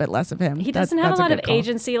a little bit less of him. He doesn't have a lot of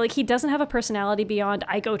agency. Like, he doesn't have a personality beyond,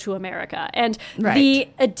 I go to America. And the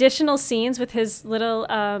additional scenes with his little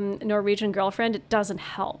Norwegian girlfriend, it doesn't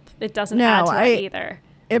help. It doesn't add to that either.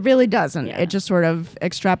 It really doesn't. Yeah. It just sort of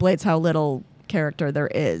extrapolates how little character there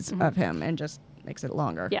is of him and just makes it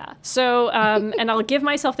longer. Yeah. So, and I'll give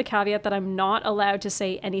myself the caveat that I'm not allowed to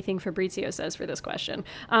say anything Fabrizio says for this question.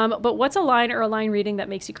 But what's a line or a line reading that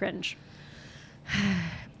makes you cringe?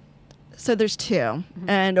 So there's two.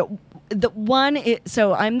 And the one,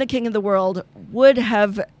 so I'm the king of the world would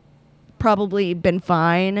have probably been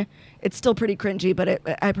fine. It's still pretty cringy, but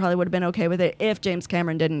I probably would have been okay with it if James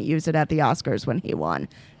Cameron didn't use it at the Oscars when he won.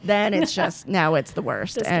 Then it's just, now it's the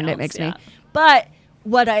worst. And it makes me. But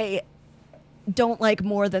what I don't like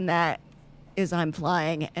more than that is I'm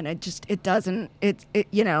flying, and it doesn't,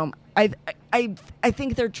 you know, I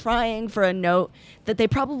think they're trying for a note that they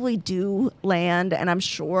probably do land, and I'm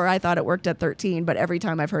sure I thought it worked at 13, but every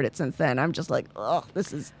time I've heard it since then, I'm just like, oh,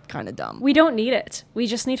 this is kind of dumb. We don't need it. We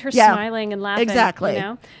just need her smiling and laughing. Exactly. You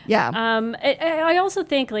know? Yeah. I also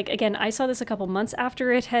think, like, again, I saw this a couple months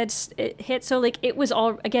after it hit, so like it was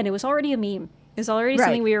already a meme. It was already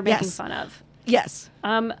something we were making fun of. Yes.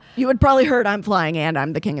 You had probably heard I'm flying and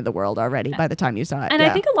I'm the king of the world already by the time you saw it. And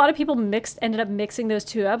I think a lot of people ended up mixing those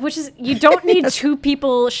two up, which is, you don't need two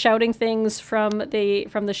people shouting things from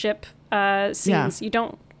the ship scenes. Yeah. You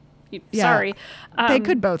don't. Sorry. They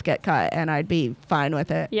could both get cut and I'd be fine with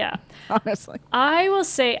it. Yeah. Honestly. I will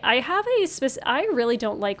say I really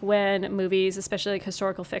don't like when movies, especially like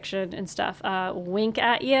historical fiction and stuff, wink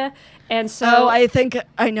at you. And so I think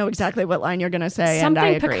I know exactly what line you're going to say, and I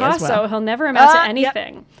agree Picasso, as well. He'll never amount to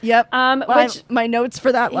anything. Yep. My notes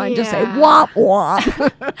for that line just say womp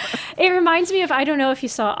womp. It reminds me of, I don't know if you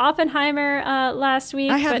saw Oppenheimer last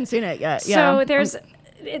week. I haven't seen it yet. So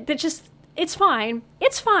it's fine.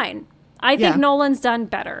 It's fine. I think Nolan's done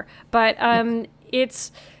better, but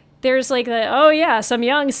there's like some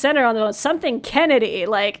young senator on the phone, something Kennedy,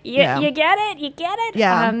 like you get it.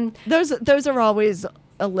 Yeah. Those are always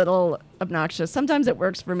a little obnoxious. Sometimes it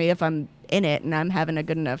works for me if I'm in it and I'm having a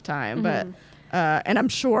good enough time, but. And I'm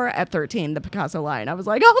sure at 13, the Picasso line, I was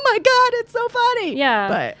like, oh my God, it's so funny. Yeah.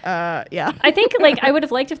 But, I think, like, I would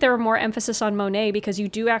have liked if there were more emphasis on Monet, because you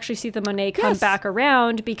do actually see the Monet come back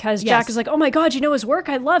around, because Jack is like, oh my God, you know his work,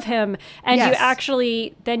 I love him. And you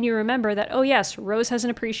actually, then you remember that, oh yes, Rose has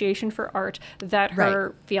an appreciation for art that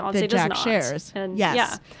her fiance does Jack not. shares. And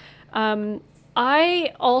yes.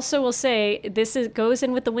 I also will say, goes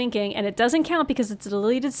in with the winking, and it doesn't count because it's a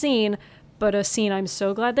deleted scene, but a scene I'm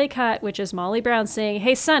so glad they cut, which is Molly Brown saying,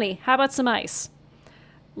 hey, Sonny, how about some ice?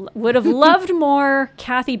 Would have loved more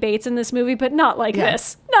Kathy Bates in this movie, but not like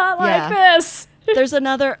this. Not like this. There's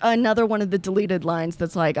another one of the deleted lines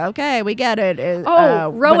that's like, okay, we get it.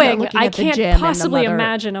 Rowing. I can't possibly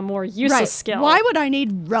imagine a more useless skill. Why would I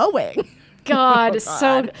need rowing? God,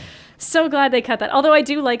 so glad they cut that. Although I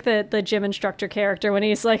do like the gym instructor character when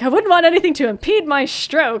he's like, I wouldn't want anything to impede my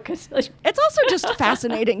stroke. It's also just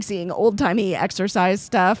fascinating seeing old-timey exercise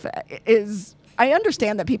stuff. I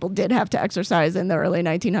understand that people did have to exercise in the early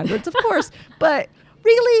 1900s, of course, but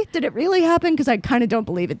really? Did it really happen? Because I kind of don't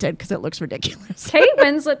believe it did, because it looks ridiculous. Kate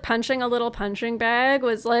Winslet punching a little punching bag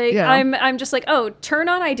was like, I'm just like, oh, turn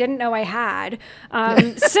on I didn't know I had.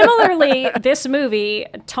 Similarly, this movie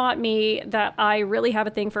taught me that I really have a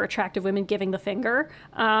thing for attractive women giving the finger.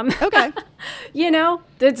 Okay. You know,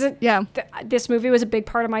 this movie was a big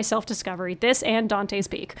part of my self-discovery. This and Dante's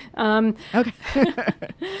Peak. Okay.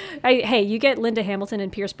 Hey, you get Linda Hamilton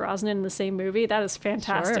and Pierce Brosnan in the same movie. That is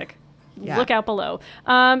fantastic. Sure. Yeah. Look out below.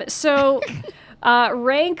 So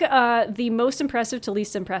rank the most impressive to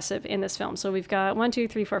least impressive in this film. So we've got 1, 2,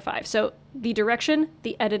 3, 4, 5. So the direction,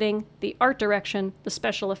 the editing, the art direction, the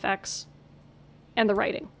special effects, and the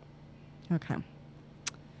writing. Okay.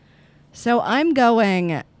 So I'm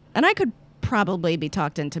going, and I could probably be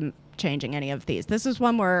talked into changing any of these. This is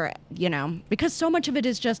one where, because so much of it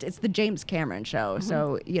is just, it's the James Cameron show. Mm-hmm.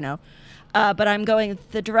 So, but I'm going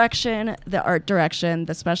the direction, the art direction,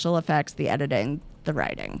 the special effects, the editing, the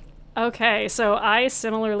writing. Okay, so I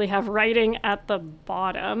similarly have writing at the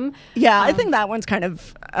bottom. Yeah, I think that one's kind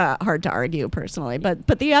of hard to argue personally,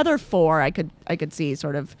 but the other four I could see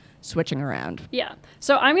sort of switching around. Yeah,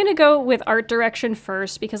 so I'm gonna go with art direction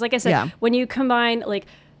first because, like I said, when you combine like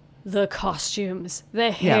the costumes,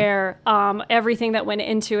 the hair, everything that went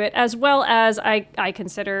into it, as well as I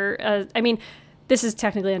consider, this is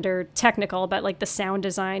technically under technical, but like the sound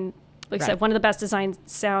design. Like I said, one of the best designed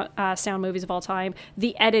sound movies of all time.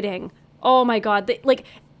 The editing, oh my God.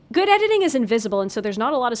 Good editing is invisible, and so there's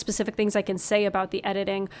not a lot of specific things I can say about the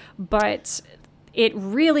editing, but it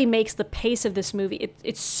really makes the pace of this movie,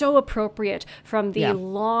 it's so appropriate from the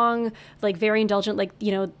long, like very indulgent, like,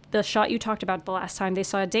 the shot you talked about the last time they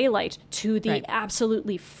saw daylight to the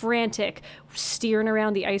absolutely frantic steering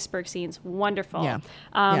around the iceberg scenes. Wonderful.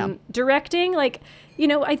 Directing,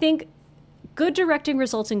 I think good directing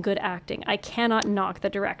results in good acting. I cannot knock the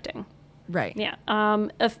directing. Right. Yeah.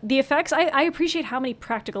 The effects, I appreciate how many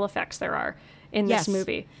practical effects there are in this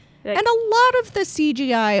movie. And a lot of the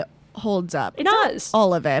CGI holds up. It Not does.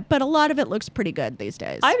 all of it, but a lot of it looks pretty good these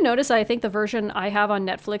days. I've noticed, I think the version I have on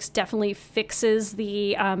Netflix definitely fixes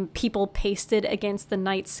the people pasted against the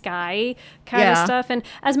night sky kind of stuff. And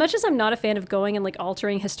as much as I'm not a fan of going and like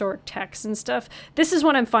altering historic text and stuff, this is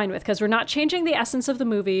what I'm fine with because we're not changing the essence of the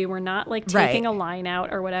movie. We're not like taking a line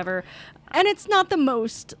out or whatever. And it's not the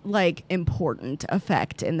most like important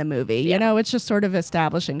effect in the movie. It's just sort of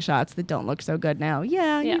establishing shots that don't look so good now.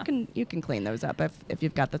 You can clean those up if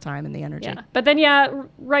you've got the time and the energy. Yeah. But then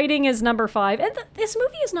writing is number 5. And this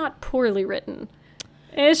movie is not poorly written.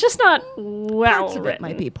 It's just not well Parts of written. It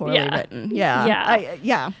might be poorly written.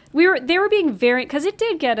 They were being very, because it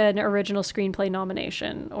did get an original screenplay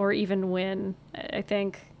nomination or even win, I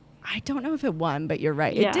think. I don't know if it won, but you're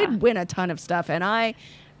right. It did win a ton of stuff,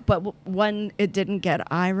 but when it didn't get,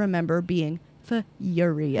 I remember being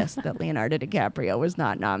furious that Leonardo DiCaprio was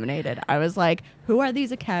not nominated. I was like, who are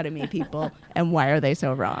these Academy people and why are they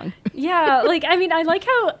so wrong?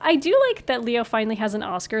 I do like that Leo finally has an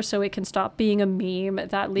Oscar so it can stop being a meme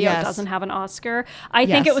that Leo doesn't have an Oscar. I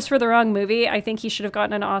think it was for the wrong movie. I think he should have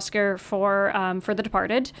gotten an Oscar for The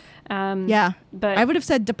Departed. But I would have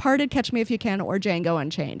said Departed, Catch Me If You Can, or Django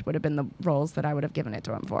Unchained would have been the roles that I would have given it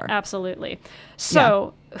to him for. Absolutely.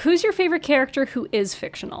 So, who's your favorite character who is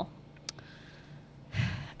fictional?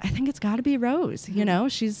 I think it's got to be Rose. Mm-hmm.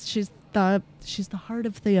 She's the heart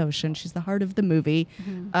of the ocean. She's the heart of the movie.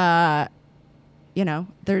 Mm-hmm.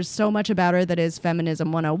 There's so much about her that is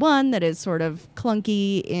feminism 101 that is sort of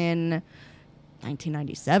clunky in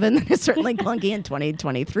 1997. That is certainly clunky in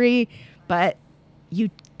 2023. But you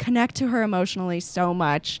connect to her emotionally so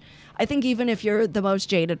much. I think even if you're the most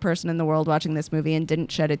jaded person in the world watching this movie and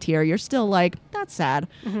didn't shed a tear, you're still like, that's sad.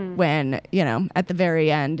 Mm-hmm. When, at the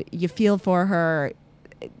very end, you feel for her.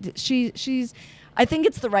 She's I think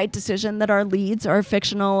it's the right decision that our leads are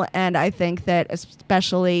fictional, and I think that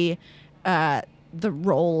especially the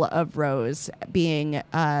role of Rose being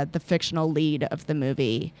the fictional lead of the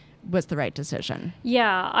movie was the right decision.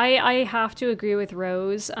 Yeah, I have to agree with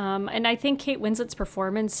Rose. And I think Kate Winslet's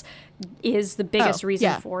performance is the biggest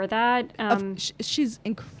reason for that. She's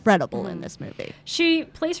incredible in this movie. She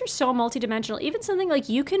plays her so multidimensional. Even something like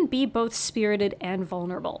you can be both spirited and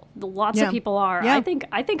vulnerable. Lots of people are. Yeah.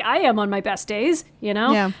 I think I am on my best days,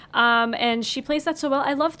 Yeah. And she plays that so well.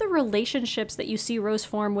 I love the relationships that you see Rose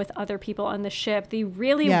form with other people on the ship. The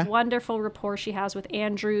really wonderful rapport she has with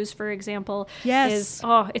Andrews, for example. Yes.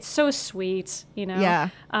 It's so sweet, Yeah.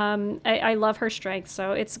 I love her strength,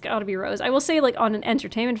 so it's got to be Rose. I will say, like, on an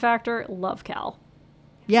entertainment factor, love Cal.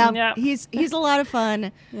 Yeah. He's a lot of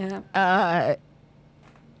fun. Yeah. I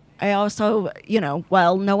also,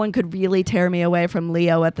 while no one could really tear me away from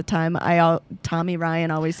Leo at the time, Tommy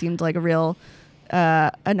Ryan always seemed like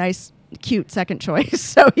a nice, cute second choice.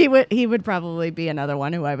 So he would probably be another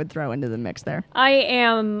one who I would throw into the mix there. I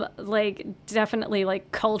am definitely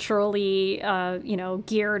culturally,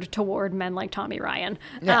 geared toward men like Tommy Ryan.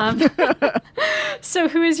 Yeah. So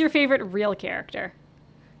who is your favorite real character?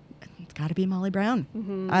 It's got to be Molly Brown.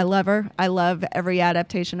 Mm-hmm. I love her. I love every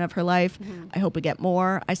adaptation of her life. Mm-hmm. I hope we get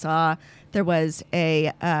more. I saw there was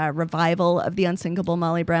a revival of The Unsinkable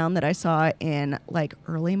Molly Brown that I saw in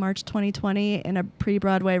early March 2020 in a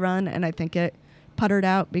pre-Broadway run, and I think it puttered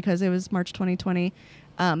out because it was March 2020.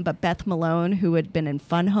 But Beth Malone, who had been in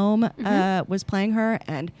Fun Home, was playing her,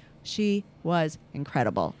 and she was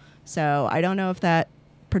incredible. So I don't know if that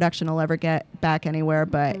production will ever get back anywhere,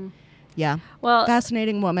 but yeah. Well,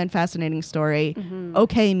 fascinating woman, fascinating story.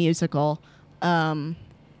 Okay musical,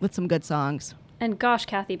 with some good songs. and gosh,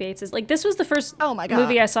 Kathy Bates is like, this was the first Oh my God.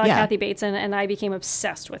 movie I saw Yeah. Kathy Bates in, and I became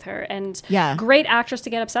obsessed with her. And Yeah. great actress to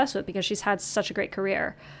get obsessed with because she's had such a great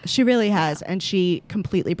career. She really has, and she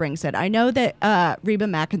completely brings it. I know that Reba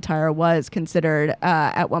McEntire was considered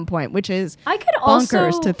at one point, which is I could bonkers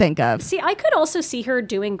also to think of. See, I could also see her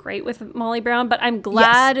doing great with Molly Brown, but I'm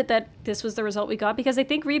glad that this was the result we got because I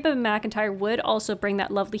think Reba McEntire would also bring that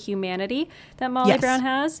lovely humanity that Molly Yes. Brown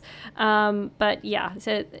has. But yeah,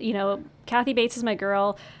 so, you know, Kathy Bates is my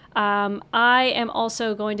girl. I am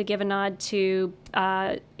also going to give a nod to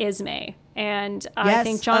Ismay. And I Yes.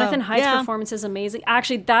 think Jonathan Hyde's yeah. performance is amazing.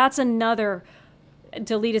 Actually, that's another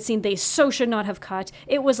deleted scene they so should not have cut.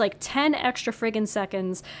 It was like 10 extra friggin'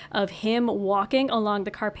 seconds of him walking along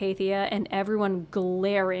the Carpathia and everyone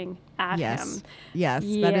glaring at him. Yes,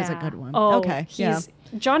 that is a good one. Oh, Okay, yeah.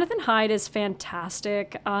 Jonathan Hyde is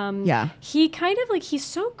fantastic. Yeah. He kind of like, he's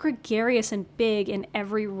so gregarious and big in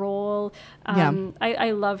every role.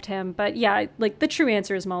 I loved him. But yeah, like the true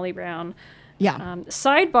answer is Molly Brown. Yeah.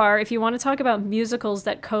 Sidebar, if you want to talk about musicals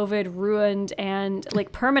that COVID ruined and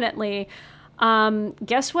like permanently,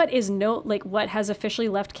 guess what is what has officially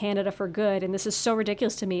left Canada for good, and this is so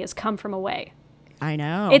ridiculous to me, is Come From Away. I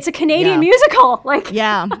know. It's a Canadian musical. Like,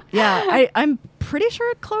 yeah. I'm pretty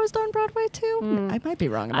sure it closed on Broadway too. I might be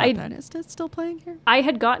wrong about that. Is it still playing here? I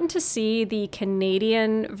had gotten to see the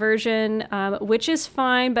Canadian version, which is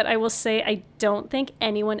fine, but I will say I don't think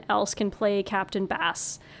anyone else can play Captain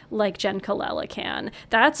Bass like Jen Colella can.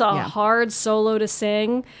 That's a hard solo to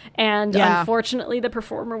sing, and unfortunately, the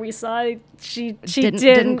performer we saw, she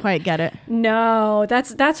didn't quite get it. No,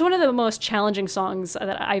 that's one of the most challenging songs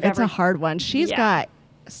that I've ever. It's a hard one. She's got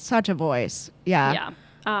such a voice. Yeah.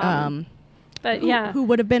 But who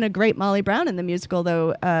would have been a great Molly Brown in the musical,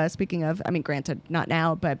 though, speaking of, I mean, granted, not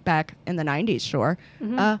now, but back in the 90s, sure,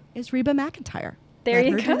 is Reba McEntire. There Let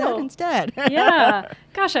you her go. do that instead. Yeah.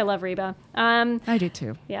 Gosh, I love Reba. I do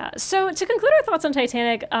too. Yeah. So to conclude our thoughts on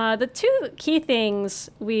Titanic, the two key things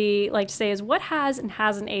we like to say is what has and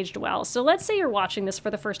hasn't aged well. So let's say you're watching this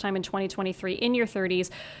for the first time in 2023 in your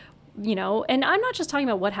 30s. You know, and I'm not just talking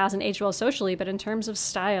about what hasn't aged well socially, but in terms of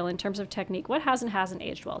style, in terms of technique, what hasn't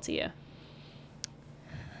aged well to you?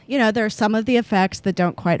 You know, there are some of the effects that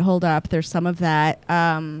don't quite hold up. There's some of that.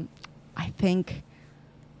 I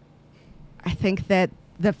think that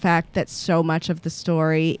the fact that so much of the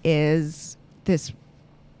story is this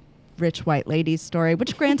rich white lady's story,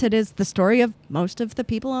 which granted is the story of most of the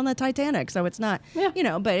people on the Titanic. So it's not, you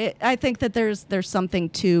know, but I think that there's something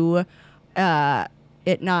to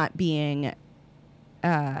it not being,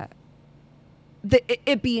 it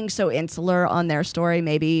being so insular on their story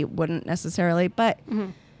maybe wouldn't necessarily, but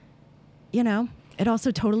you know, it also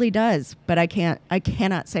totally does. But I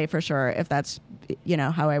cannot say for sure if that's, you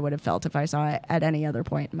know, how I would have felt if I saw it at any other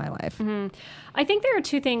point in my life. I think there are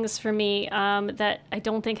two things for me that I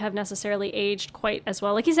don't think have necessarily aged quite as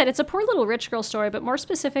well. Like you said, it's a poor little rich girl story, but more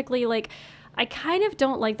specifically, like, I kind of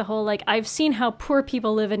don't like the whole, like, I've seen how poor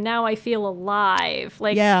people live and now I feel alive.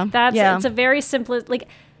 Like, it's a very simple, like,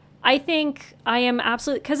 I think I am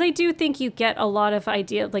absolutely, because I do think you get a lot of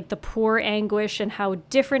idea, like the poor anguish and how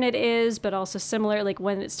different it is, but also similar, like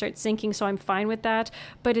when it starts sinking. So I'm fine with that.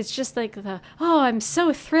 But it's just like I'm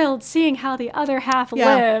so thrilled seeing how the other half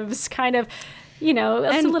lives kind of, you know,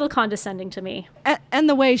 it's a little condescending to me. And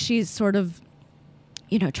the way she's sort of,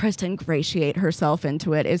 you know, tries to ingratiate herself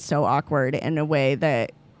into it is so awkward in a way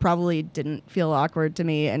that probably didn't feel awkward to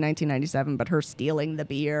me in 1997, but her stealing the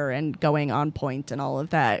beer and going on point and all of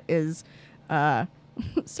that is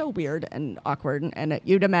so weird and awkward. And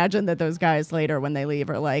you'd imagine that those guys later, when they leave,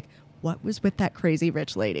 are like, what was with that crazy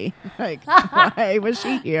rich lady? Like, why was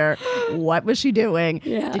she here? What was she doing?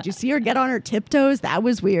 Yeah. Did you see her get on her tiptoes? That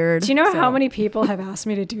was weird. Do you know how many people have asked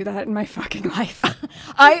me to do that in my fucking life?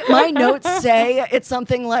 My notes say it's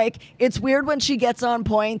something like, it's weird when she gets on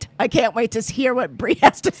point. I can't wait to hear what Brie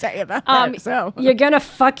has to say about that. So you're gonna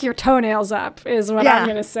fuck your toenails up is what I'm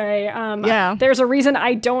gonna say. There's a reason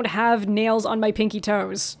I don't have nails on my pinky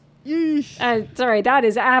toes. Sorry, that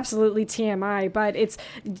is absolutely TMI, but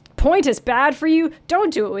point is bad for you.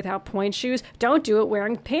 Don't do it without point shoes. Don't do it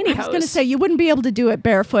wearing pantyhose. I was going to say, you wouldn't be able to do it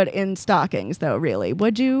barefoot in stockings, though, really,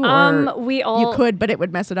 would you? You could, but it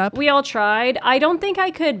would mess it up. We all tried. I don't think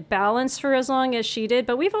I could balance for as long as she did,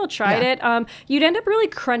 but we've all tried it. You'd end up really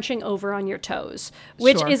crunching over on your toes,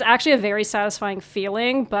 which is actually a very satisfying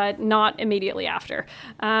feeling, but not immediately after.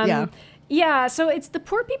 So it's the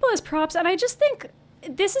poor people as props, and I just think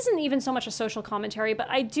this isn't even so much a social commentary, but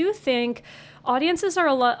I do think audiences are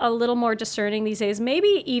a little more discerning these days.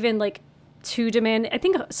 Maybe even like too demanding. I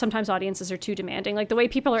think sometimes audiences are too demanding. Like the way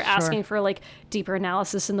people are asking for like deeper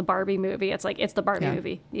analysis in the Barbie movie. It's like, it's the Barbie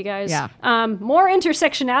movie, you guys. Yeah. More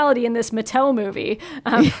intersectionality in this Mattel movie.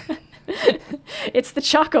 It's the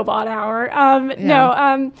Chocobot hour.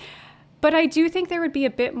 No. But I do think there would be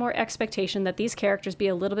a bit more expectation that these characters be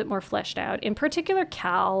a little bit more fleshed out. In particular,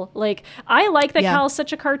 Cal. Like, I like that Cal's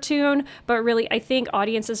such a cartoon, but really, I think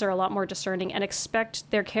audiences are a lot more discerning and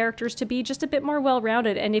expect their characters to be just a bit more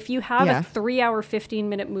well-rounded. And if you have a 3-hour,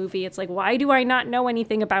 15-minute movie, it's like, why do I not know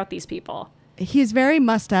anything about these people? He's very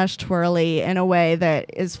mustache twirly in a way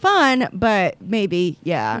that is fun, but maybe,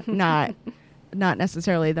 not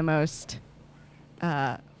necessarily the most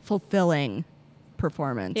fulfilling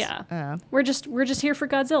performance. We're just here for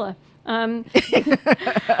Godzilla. All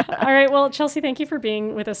right, well, Chelsea, thank you for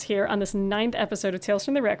being with us here on this 9th episode of Tales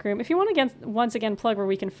from the Rec Room. If you want to once again plug where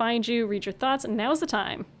we can find you, read your thoughts, now's the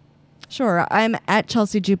time. Sure. I'm at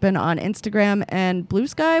Chelsea Jupin on Instagram and Blue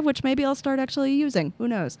Sky, which maybe I'll start actually using. Who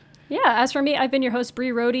knows? Yeah, as for me, I've been your host,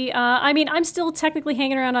 Bree Rohde. I'm still technically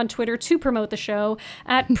hanging around on Twitter to promote the show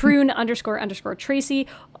at prune__Tracy.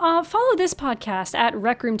 Follow this podcast at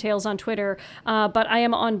Rec Room Tales on Twitter, but I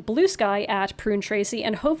am on Blue Sky at Prune Tracy,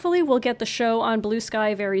 and hopefully we'll get the show on Blue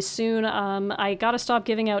Sky very soon. I gotta stop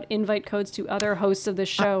giving out invite codes to other hosts of this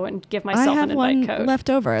show and give myself an invite code. I have one left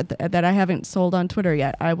over that I haven't sold on Twitter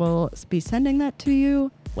yet. I will be sending that to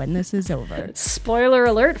you when this is over. Spoiler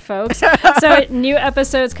alert, folks. So new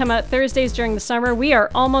episodes come out Thursdays during the summer. We are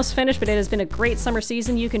almost finished, but it has been a great summer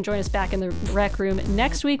season. You can join us back in the Rec Room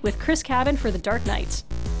next week with Chris Cabin for The Dark Knight.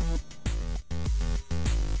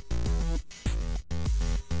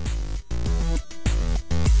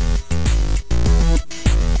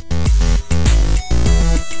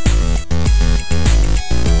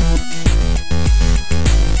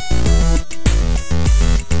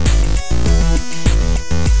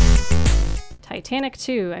 Titanic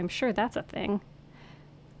 2, I'm sure that's a thing.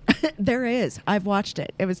 There is. I've watched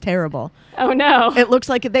it. It was terrible. Oh, no. It looks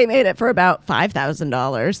like they made it for about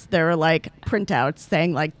 $5,000. There were like printouts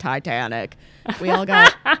saying like Titanic. We all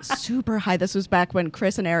got super high. This was back when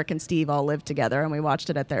Chris and Eric and Steve all lived together, and we watched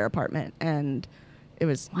it at their apartment, and it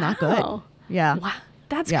was not good. Yeah. Wow.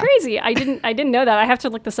 That's crazy. I didn't know that. I have to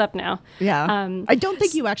look this up now. Yeah. I don't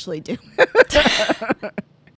think you actually do.